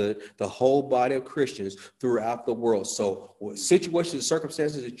brotherhood, the whole body of Christians throughout the world. So with situations and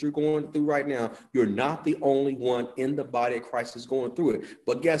circumstances that you're going through right now, you're not the only one in the body of Christ that's going through it.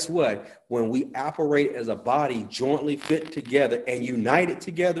 But guess what? When we operate as a body, jointly fit together and united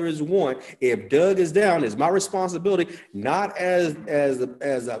together as one, if Doug is down, it's my responsibility, not as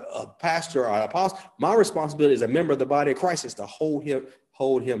a pastor or an apostle, my responsibility as a member of the body of Christ is to hold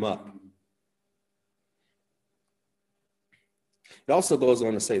him up. It also goes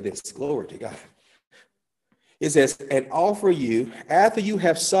on to say this, glory to God. It says, and offer you, after you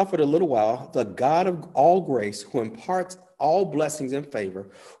have suffered a little while, the God of all grace, who imparts all blessings and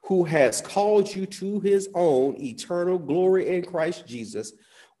favor, who has called you to his own eternal glory in Christ Jesus,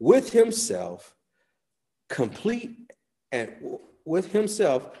 with himself complete and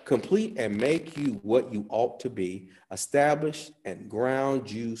make you what you ought to be, establish and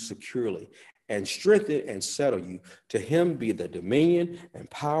ground you securely, and strengthen and settle you. To him be the dominion and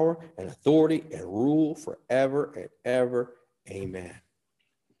power and authority and rule forever and ever. Amen.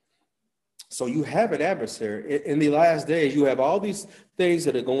 So you have an adversary. In the last days, you have all these things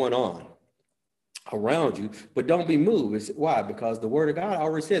that are going on around you, but don't be moved. Why? Because the word of God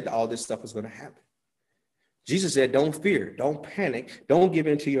already said that all this stuff is going to happen. Jesus said, don't fear, don't panic, don't give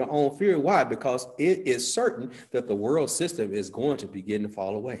in to your own fear. Why? Because it is certain that the world system is going to begin to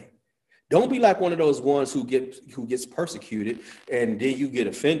fall away. Don't be like one of those ones who gets persecuted and then you get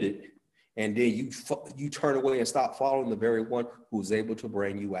offended and then you turn away and stop following the very one who's able to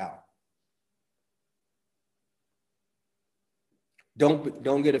bring you out.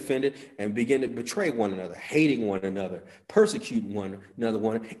 Don't get offended and begin to betray one another, hating one another, persecuting one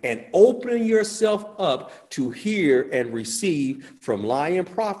another, and open yourself up to hear and receive from lying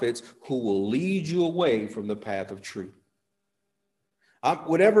prophets who will lead you away from the path of truth.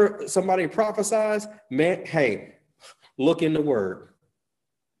 Whatever somebody prophesies, man, hey, look in the word.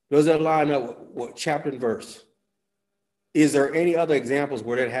 Does that line up with chapter and verse? Is there any other examples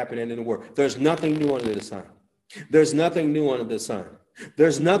where that happened in the word? There's nothing new under the sun. There's nothing new under the sun.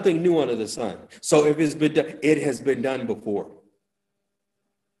 There's nothing new under the sun. So if it's been done, it has been done before.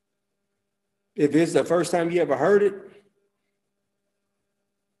 If it's the first time you ever heard it,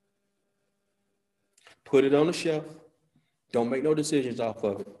 put it on the shelf. Don't make no decisions off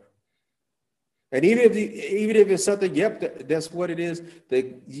of it. And even if it's something, that's what it is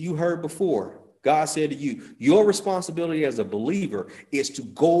that you heard before. God said to you, your responsibility as a believer is to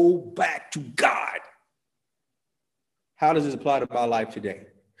go back to God. How does this apply to my life today?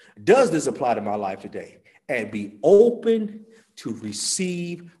 Does this apply to my life today? And be open to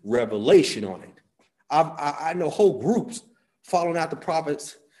receive revelation on it. I know whole groups following out the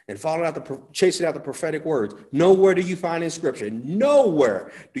prophets and chasing out the prophetic words. Nowhere do you find in Scripture.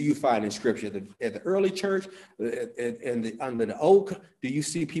 Nowhere do you find in Scripture. At the early church, under the old, do you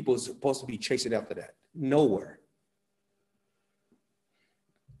see people supposed to be chasing after that? Nowhere.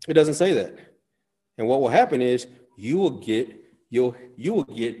 It doesn't say that. And what will happen is you will get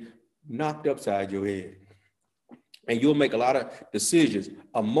knocked upside your head. And you'll make a lot of decisions,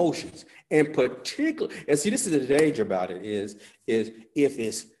 emotions, and particularly, and see, this is the danger about it is if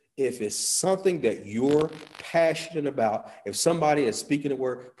it's something that you're passionate about, if somebody is speaking the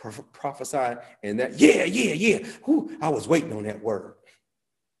word, prophesying, and that, whew, I was waiting on that word.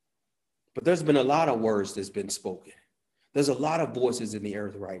 But there's been a lot of words that's been spoken. There's a lot of voices in the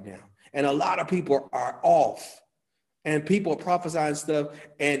earth right now, and a lot of people are off. And people are prophesying stuff,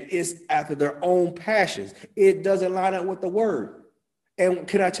 and it's after their own passions. It doesn't line up with the word. And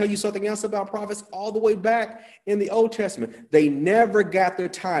can I tell you something else about prophets? All the way back in the Old Testament, they never got their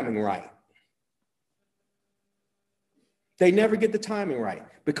timing right. They never get the timing right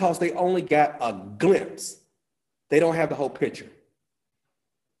because they only got a glimpse. They don't have the whole picture.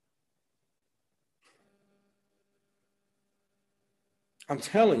 I'm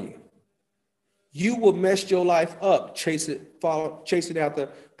telling you. You will mess your life up chasing out the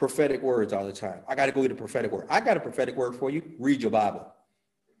prophetic words all the time. I got to go get a prophetic word. I got a prophetic word for you. Read your Bible.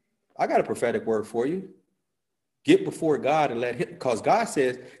 I got a prophetic word for you. Get before God and let him, because God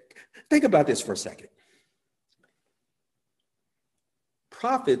says, think about this for a second.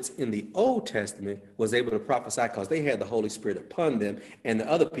 Prophets in the Old Testament was able to prophesy because they had the Holy Spirit upon them, and the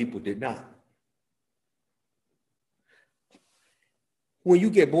other people did not. When you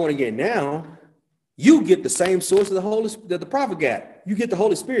get born again now, you get the same source of that the prophet got. You get the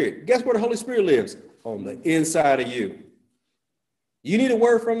Holy Spirit. Guess where the Holy Spirit lives? On the inside of you. You need a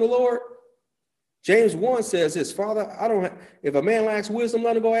word from the Lord? James 1 says this, Father, if a man lacks wisdom,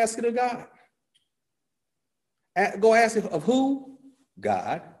 let him go ask it of God. Go ask it of who?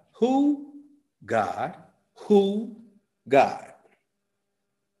 God. Who? God. Who? God.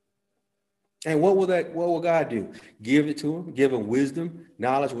 And what will God do? Give it to them, give them wisdom,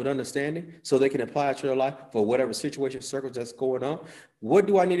 knowledge with understanding so they can apply it to their life for whatever situation, circumstance that's going on. What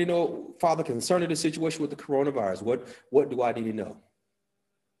do I need to know, Father, concerning the situation with the coronavirus? What do I need to know?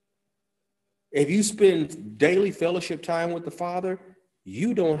 If you spend daily fellowship time with the Father,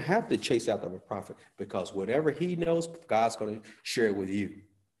 you don't have to chase after a prophet, because whatever he knows, God's going to share it with you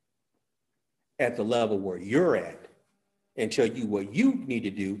at the level where you're at and tell you what you need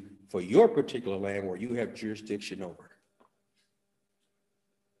to do for your particular land where you have jurisdiction over.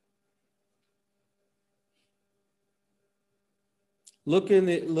 Look in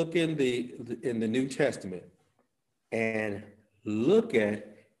the New Testament and look at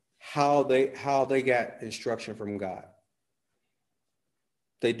how they got instruction from God.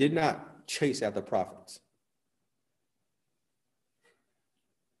 They did not chase after prophets.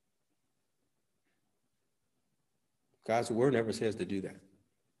 God's word never says to do that.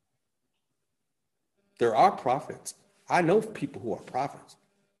 There are prophets. I know people who are prophets.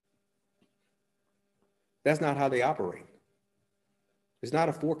 That's not how they operate. It's not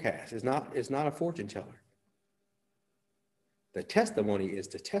a forecast. It's not a fortune teller. The testimony is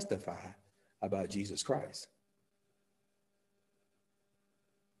to testify about Jesus Christ.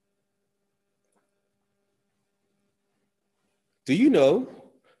 Do you know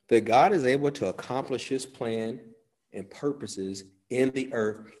that God is able to accomplish his plan and purposes in the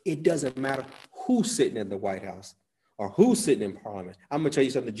earth? It doesn't matter who's sitting in the White House or who's sitting in Parliament. I'm going to tell you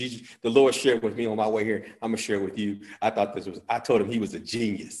something the Lord shared with me on my way here. I'm going to share with you. I told him he was a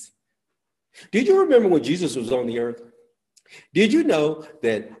genius. Did you remember when Jesus was on the earth? Did you know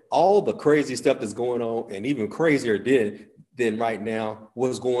that all the crazy stuff that's going on, and even crazier than right now,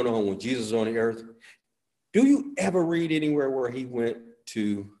 was going on when Jesus was on the earth? Do you ever read anywhere where he went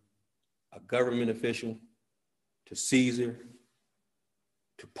to a government official, to Caesar,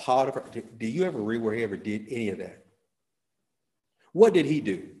 to Potiphar? Do you ever read where he ever did any of that? What did he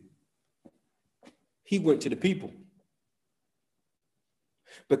do? He went to the people.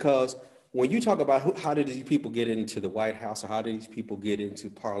 Because when you talk about how did these people get into the White House, or how did these people get into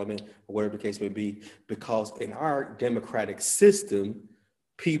Parliament, or whatever the case may be, because in our democratic system,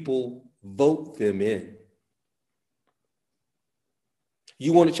 people vote them in.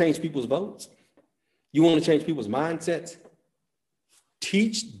 You want to change people's votes? You want to change people's mindsets?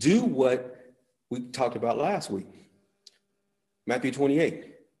 Do what we talked about last week. Matthew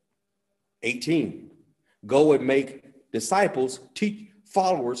 28:18. Go and make disciples, teach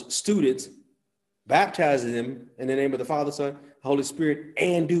followers, students, baptizing them in the name of the Father, Son, Holy Spirit,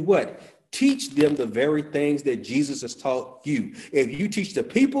 and do what? Teach them the very things that Jesus has taught you. If you teach the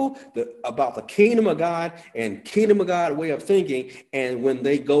people about the kingdom of God and kingdom of God way of thinking, and when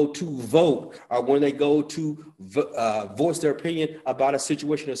they go to vote or when they go to voice their opinion about a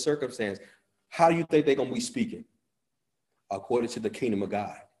situation or circumstance, how do you think they're going to be speaking? According to the kingdom of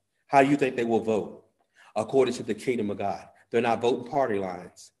God. How do you think they will vote? According to the kingdom of God. They're not voting party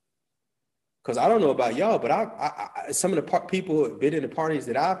lines. Because I don't know about y'all, but some of the people who have been in the parties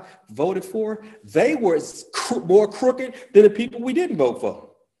that I've voted for, they were more crooked than the people we didn't vote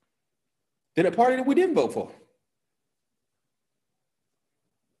for, than the party that we didn't vote for.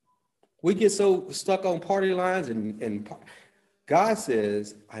 We get so stuck on party lines, and God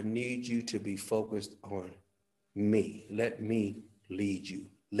says, I need you to be focused on me. Let me lead you.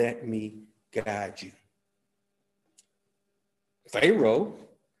 Let me guide you. Pharaoh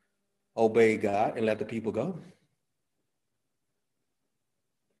obeyed God and let the people go.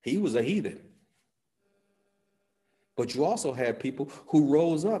 He was a heathen. But you also had people who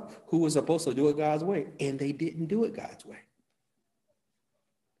rose up who were supposed to do it God's way, and they didn't do it God's way.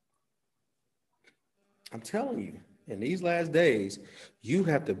 I'm telling you, in these last days, you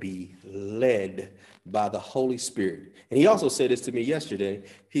have to be led by the Holy Spirit. And he also said this to me yesterday.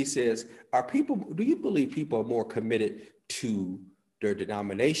 He says, do you believe people are more committed to their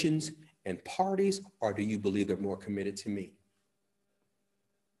denominations and parties, or do you believe they're more committed to me?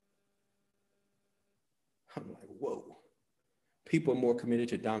 I'm like, whoa. People are more committed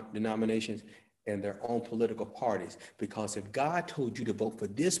to denominations and their own political parties, because if God told you to vote for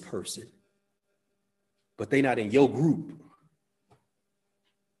this person, but they're not in your group,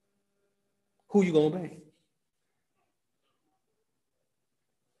 who you gonna obey?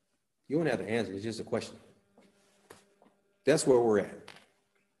 You don't have to answer. It's just a question. That's where we're at.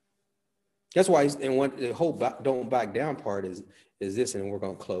 That's why, and the whole don't back down part is this, and we're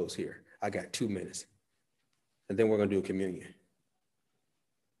going to close here. I got 2 minutes, and then we're going to do a communion.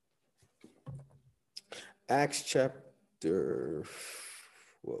 Acts chapter,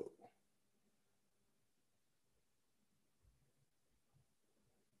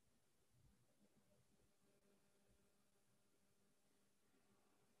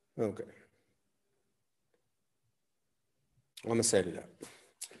 Okay. I'm going to set it up.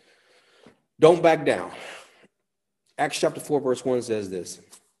 Don't back down. Acts chapter 4, verse 1 says this.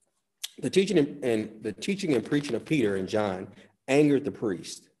 The teaching and preaching of Peter and John angered the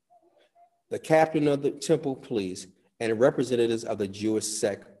priest, the captain of the temple police, and representatives of the Jewish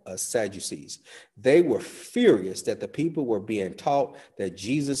sect of Sadducees. They were furious that the people were being taught that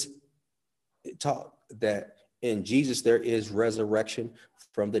in Jesus there is resurrection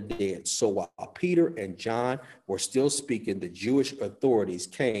from the dead. So while Peter and John were still speaking, the Jewish authorities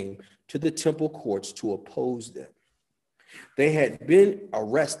came to the temple courts to oppose them. They had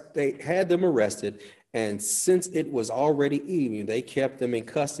them arrested, and since it was already evening, they kept them in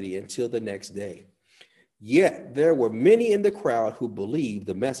custody until the next day. Yet there were many in the crowd who believed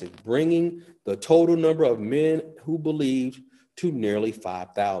the message, bringing the total number of men who believed to nearly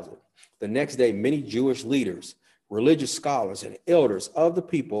 5,000. The next day, many Jewish leaders, religious scholars, and elders of the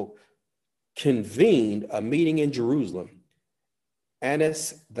people convened a meeting in Jerusalem.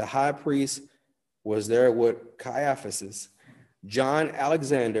 Annas, the high priest, was there with Caiaphas, John,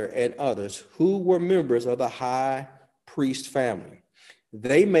 Alexander, and others who were members of the high priest family.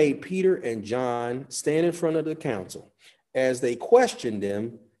 They made Peter and John stand in front of the council as they questioned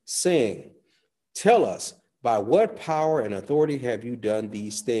them, saying, "Tell us, by what power and authority have you done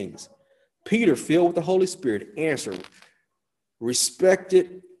these things?" Peter, filled with the Holy Spirit, answered,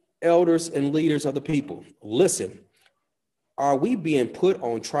 "Respected elders and leaders of the people, listen, are we being put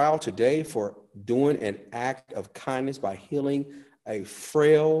on trial today for doing an act of kindness by healing a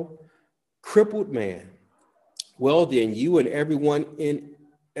frail, crippled man? Well, then you and everyone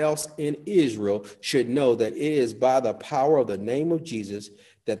else in Israel should know that it is by the power of the name of Jesus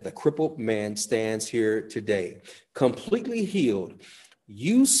that the crippled man stands here today, completely healed.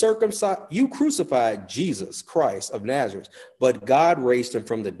 You crucified Jesus Christ of Nazareth, but God raised him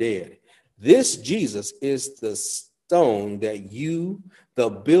from the dead. This Jesus is the stone that you, the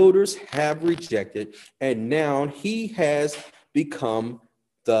builders, have rejected, and now he has become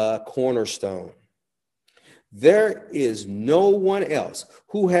the cornerstone. There is no one else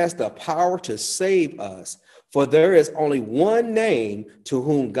who has the power to save us, for there is only one name to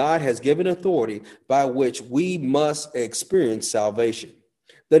whom God has given authority by which we must experience salvation,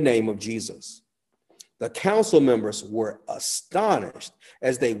 the name of Jesus." The council members were astonished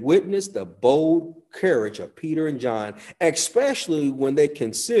as they witnessed the bold courage of Peter and John, especially when they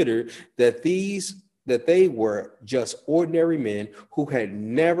considered that they were just ordinary men who had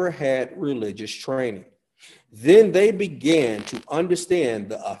never had religious training. Then they began to understand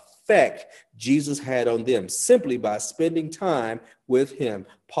the effect Jesus had on them simply by spending time with him.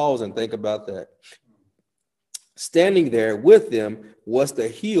 Pause and think about that. Standing there with them was the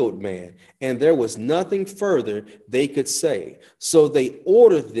healed man, and there was nothing further they could say. So they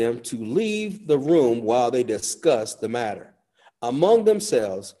ordered them to leave the room while they discussed the matter. Among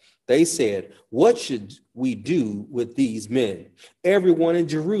themselves, they said, "What should we do with these men? Everyone in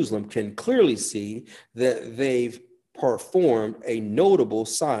Jerusalem can clearly see that they've performed a notable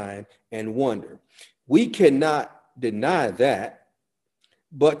sign and wonder. We cannot deny that,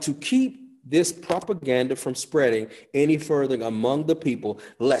 but to keep this propaganda from spreading any further among the people,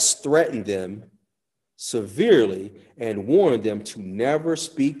 let's threaten them severely and warn them to never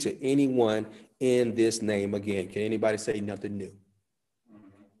speak to anyone in this name again." Can anybody say nothing new?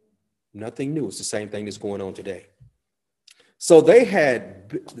 Nothing new. It's the same thing that's going on today. So they had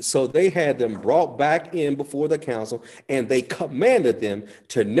them brought back in before the council, and they commanded them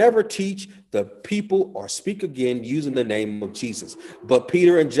to never teach the people or speak again using the name of Jesus. But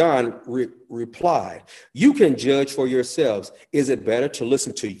Peter and John replied, "You can judge for yourselves. Is it better to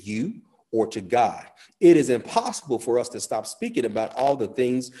listen to you or to God? It is impossible for us to stop speaking about all the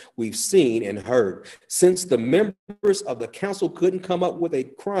things we've seen and heard. Since the members of the council couldn't come up with a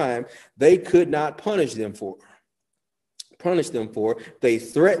crime they could not punish them for, they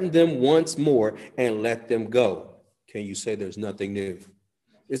threatened them once more and let them go." Can you say there's nothing new?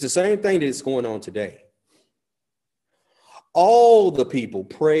 It's the same thing that's going on today. All the people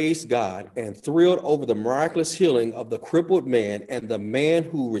praised God and thrilled over the miraculous healing of the crippled man, and the man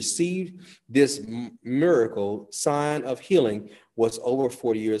who received this miracle sign of healing was over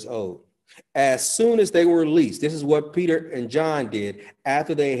 40 years old. As soon as they were released, this is what Peter and John did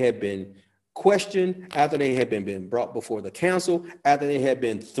after they had been questioned, after they had been brought before the council, after they had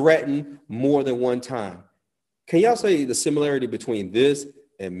been threatened more than one time. Can y'all say the similarity between this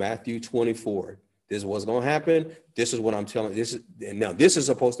and Matthew 24? This is what's going to happen. This is what I'm telling you. This is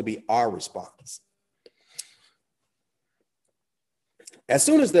supposed to be our response. As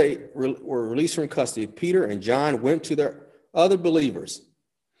soon as they were released from custody, Peter and John went to their other believers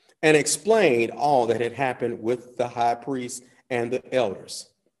and explained all that had happened with the high priest and the elders.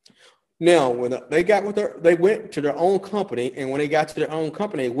 Now, when they went to their own company, and when they got to their own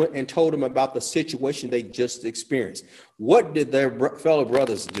company, they went and told them about the situation they just experienced. What did their fellow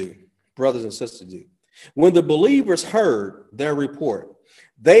brothers and sisters do? When the believers heard their report,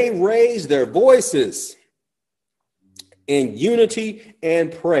 they raised their voices in unity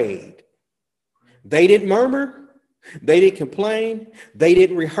and prayed. They didn't murmur. They didn't complain. They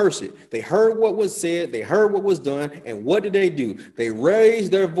didn't rehearse it. They heard what was said. They heard what was done. And what did they do? They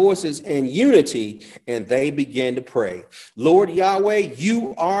raised their voices in unity and they began to pray. Lord Yahweh,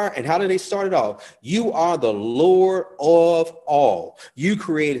 you are, and how did they start it off? You are the Lord of all. You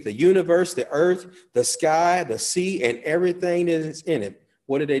created the universe, the earth, the sky, the sea, and everything that is in it.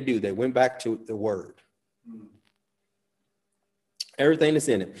 What did they do? They went back to the word. Everything that's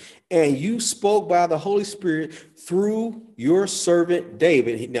in it. And you spoke by the Holy Spirit through your servant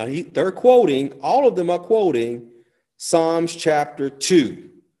David. Now, they're quoting, all of them are quoting Psalms chapter 2.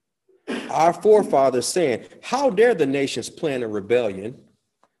 Our forefathers saying, how dare the nations plan a rebellion,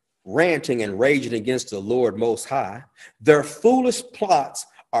 ranting and raging against the Lord Most High? Their foolish plots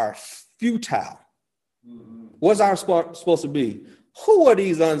are futile. What's our supposed to be? Who are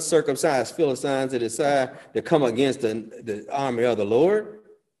these uncircumcised Philistines that decide to come against the army of the Lord?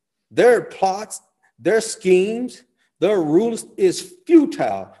 Their plots, their schemes, their rules is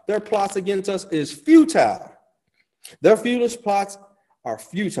futile. Their plots against us is futile. Their foolish plots are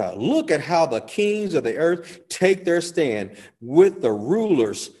futile. Look at how the kings of the earth take their stand with the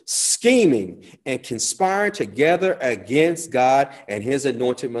rulers scheming and conspiring together against God and his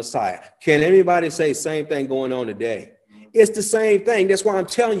anointed Messiah. Can anybody say same thing going on today? It's the same thing. That's why I'm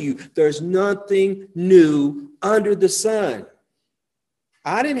telling you, there's nothing new under the sun.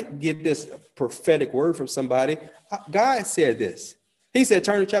 I didn't get this prophetic word from somebody. God said this. He said,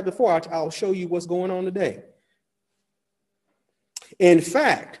 turn to chapter 4. I'll show you what's going on today. In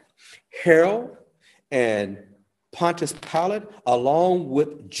fact, Herod and Pontius Pilate, along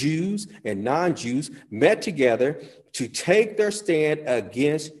with Jews and non-Jews, met together to take their stand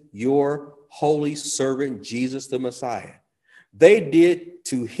against your holy servant, Jesus the Messiah. They did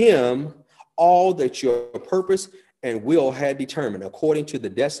to him all that your purpose and will had determined, according to the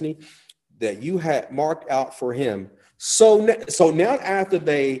destiny that you had marked out for him. So now after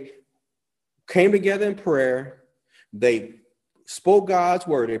they came together in prayer, they spoke God's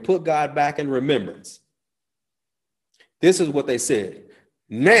word, they put God back in remembrance. This is what they said.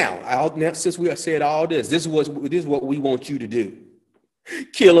 Now, since we have said all this, this is what we want you to do.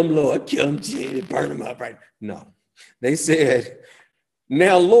 Kill him, Lord, kill him, burn him up, right? No. They said,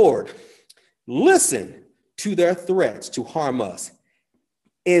 now, Lord, listen to their threats to harm us.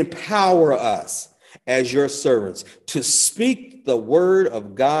 Empower us as your servants to speak the word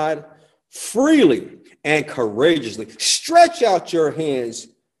of God freely and courageously. Stretch out your hands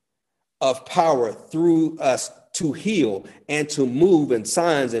of power through us to heal and to move in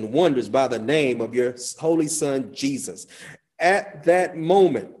signs and wonders by the name of your holy son, Jesus. At that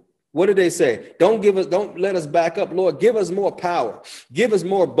moment, what did they say? Don't let us back up, Lord. Give us more power. Give us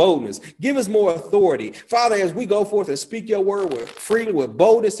more boldness. Give us more authority. Father, as we go forth and speak your word freely, with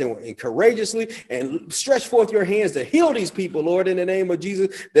boldness and courageously, and stretch forth your hands to heal these people, Lord, in the name of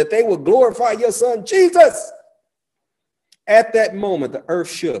Jesus, that they will glorify your son, Jesus. At that moment, the earth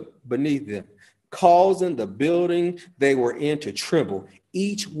shook beneath them, causing the building they were in to tremble.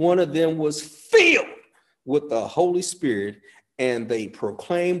 Each one of them was filled with the Holy Spirit, and they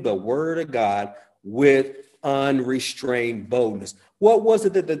proclaimed the word of God with unrestrained boldness. What was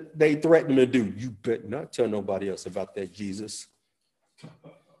it that they threatened to do? You better not tell nobody else about that, Jesus.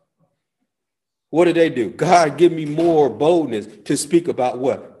 What did they do? God, give me more boldness to speak about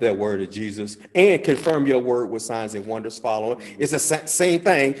what? That word of Jesus, and confirm your word with signs and wonders following. It's the same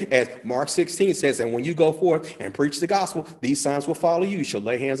thing as Mark 16 says, and when you go forth and preach the gospel, these signs will follow you. You shall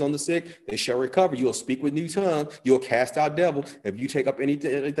lay hands on the sick, they shall recover. You'll speak with new tongues. You'll cast out devils. If you take up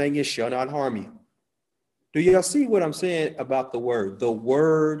anything, it shall not harm you. Do y'all see what I'm saying about the word? The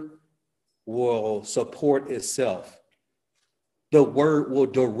word will support itself. The word will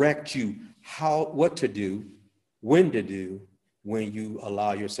direct you what to do, when to do, when you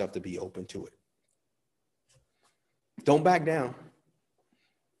allow yourself to be open to it. Don't back down.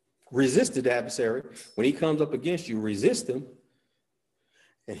 Resist the adversary. When he comes up against you, resist him,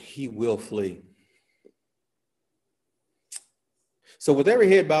 and he will flee. So with every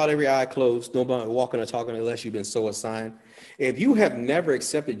head bowed, every eye closed, nobody walking or talking unless you've been so assigned. If you have never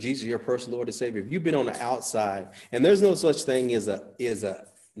accepted Jesus, your personal Lord and Savior, if you've been on the outside, and there's no such thing as a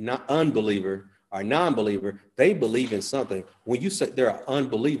not unbeliever or non-believer, they believe in something. When you say they're an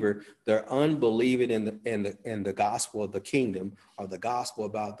unbeliever, they're unbelieving in the gospel of the kingdom, or the gospel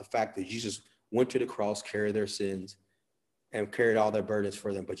about the fact that Jesus went to the cross, carried their sins, and carried all their burdens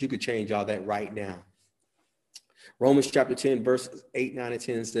for them. But you could change all that right now. Romans chapter 10, verses 8, 9, and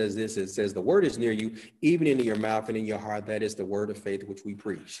 10 says this. It says, the word is near you, even in your mouth and in your heart. That is the word of faith which we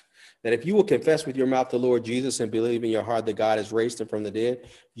preach. That if you will confess with your mouth the Lord Jesus and believe in your heart that God has raised him from the dead,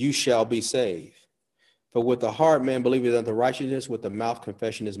 you shall be saved. For with the heart man believeth unto righteousness, with the mouth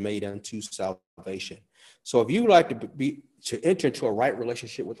confession is made unto salvation. So if you would like to enter into a right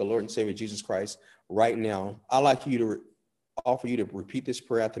relationship with the Lord and Savior Jesus Christ right now, I'd like you to offer you to repeat this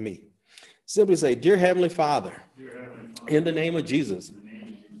prayer after me. Simply say, Dear Heavenly Father, in the name of Jesus,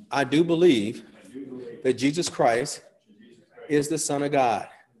 I do believe that Jesus Christ is the Son of God,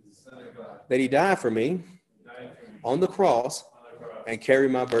 that he died for me on the cross and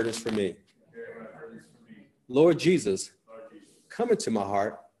carried my burdens for me. Lord Jesus, come into my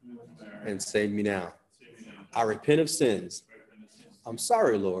heart and save me now. I repent of sins. I'm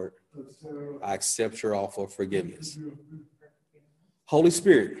sorry, Lord. I accept your offer of forgiveness. Holy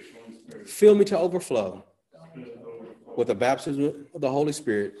Spirit, fill me to overflow with the baptism of the Holy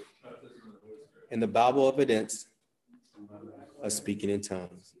Spirit and the Bible evidence of speaking in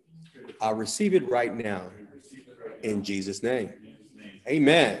tongues. I receive it right now in Jesus' name.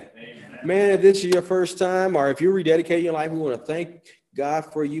 Amen. Man, if this is your first time, or if you're rededicating your life, we want to thank God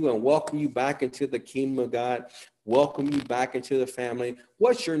for you and welcome you back into the kingdom of God. Welcome you back into the family.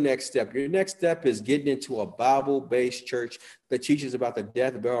 What's your next step? Your next step is getting into a Bible-based church that teaches about the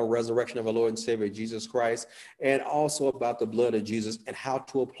death, burial, and resurrection of our Lord and Savior Jesus Christ, and also about the blood of Jesus and how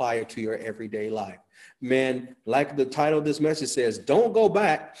to apply it to your everyday life. Man, like the title of this message says, don't go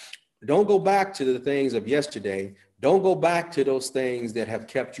back to the things of yesterday. Don't go back to those things that have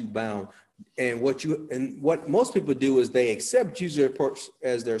kept you bound. And what most people do is they accept Jesus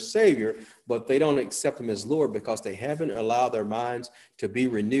as their Savior, but they don't accept him as Lord because they haven't allowed their minds to be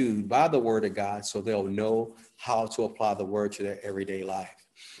renewed by the word of God, so they'll know how to apply the word to their everyday life.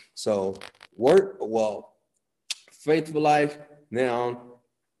 So Faithful Life now,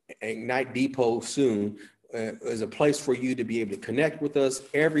 Ignite Depot soon, is a place for you to be able to connect with us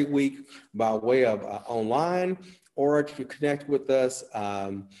every week by way of online, or to connect with us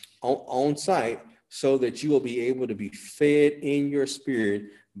on site, so that you will be able to be fed in your spirit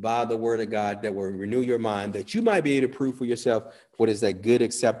by the word of God that will renew your mind, that you might be able to prove for yourself what is that good,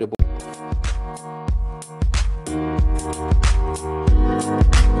 acceptable,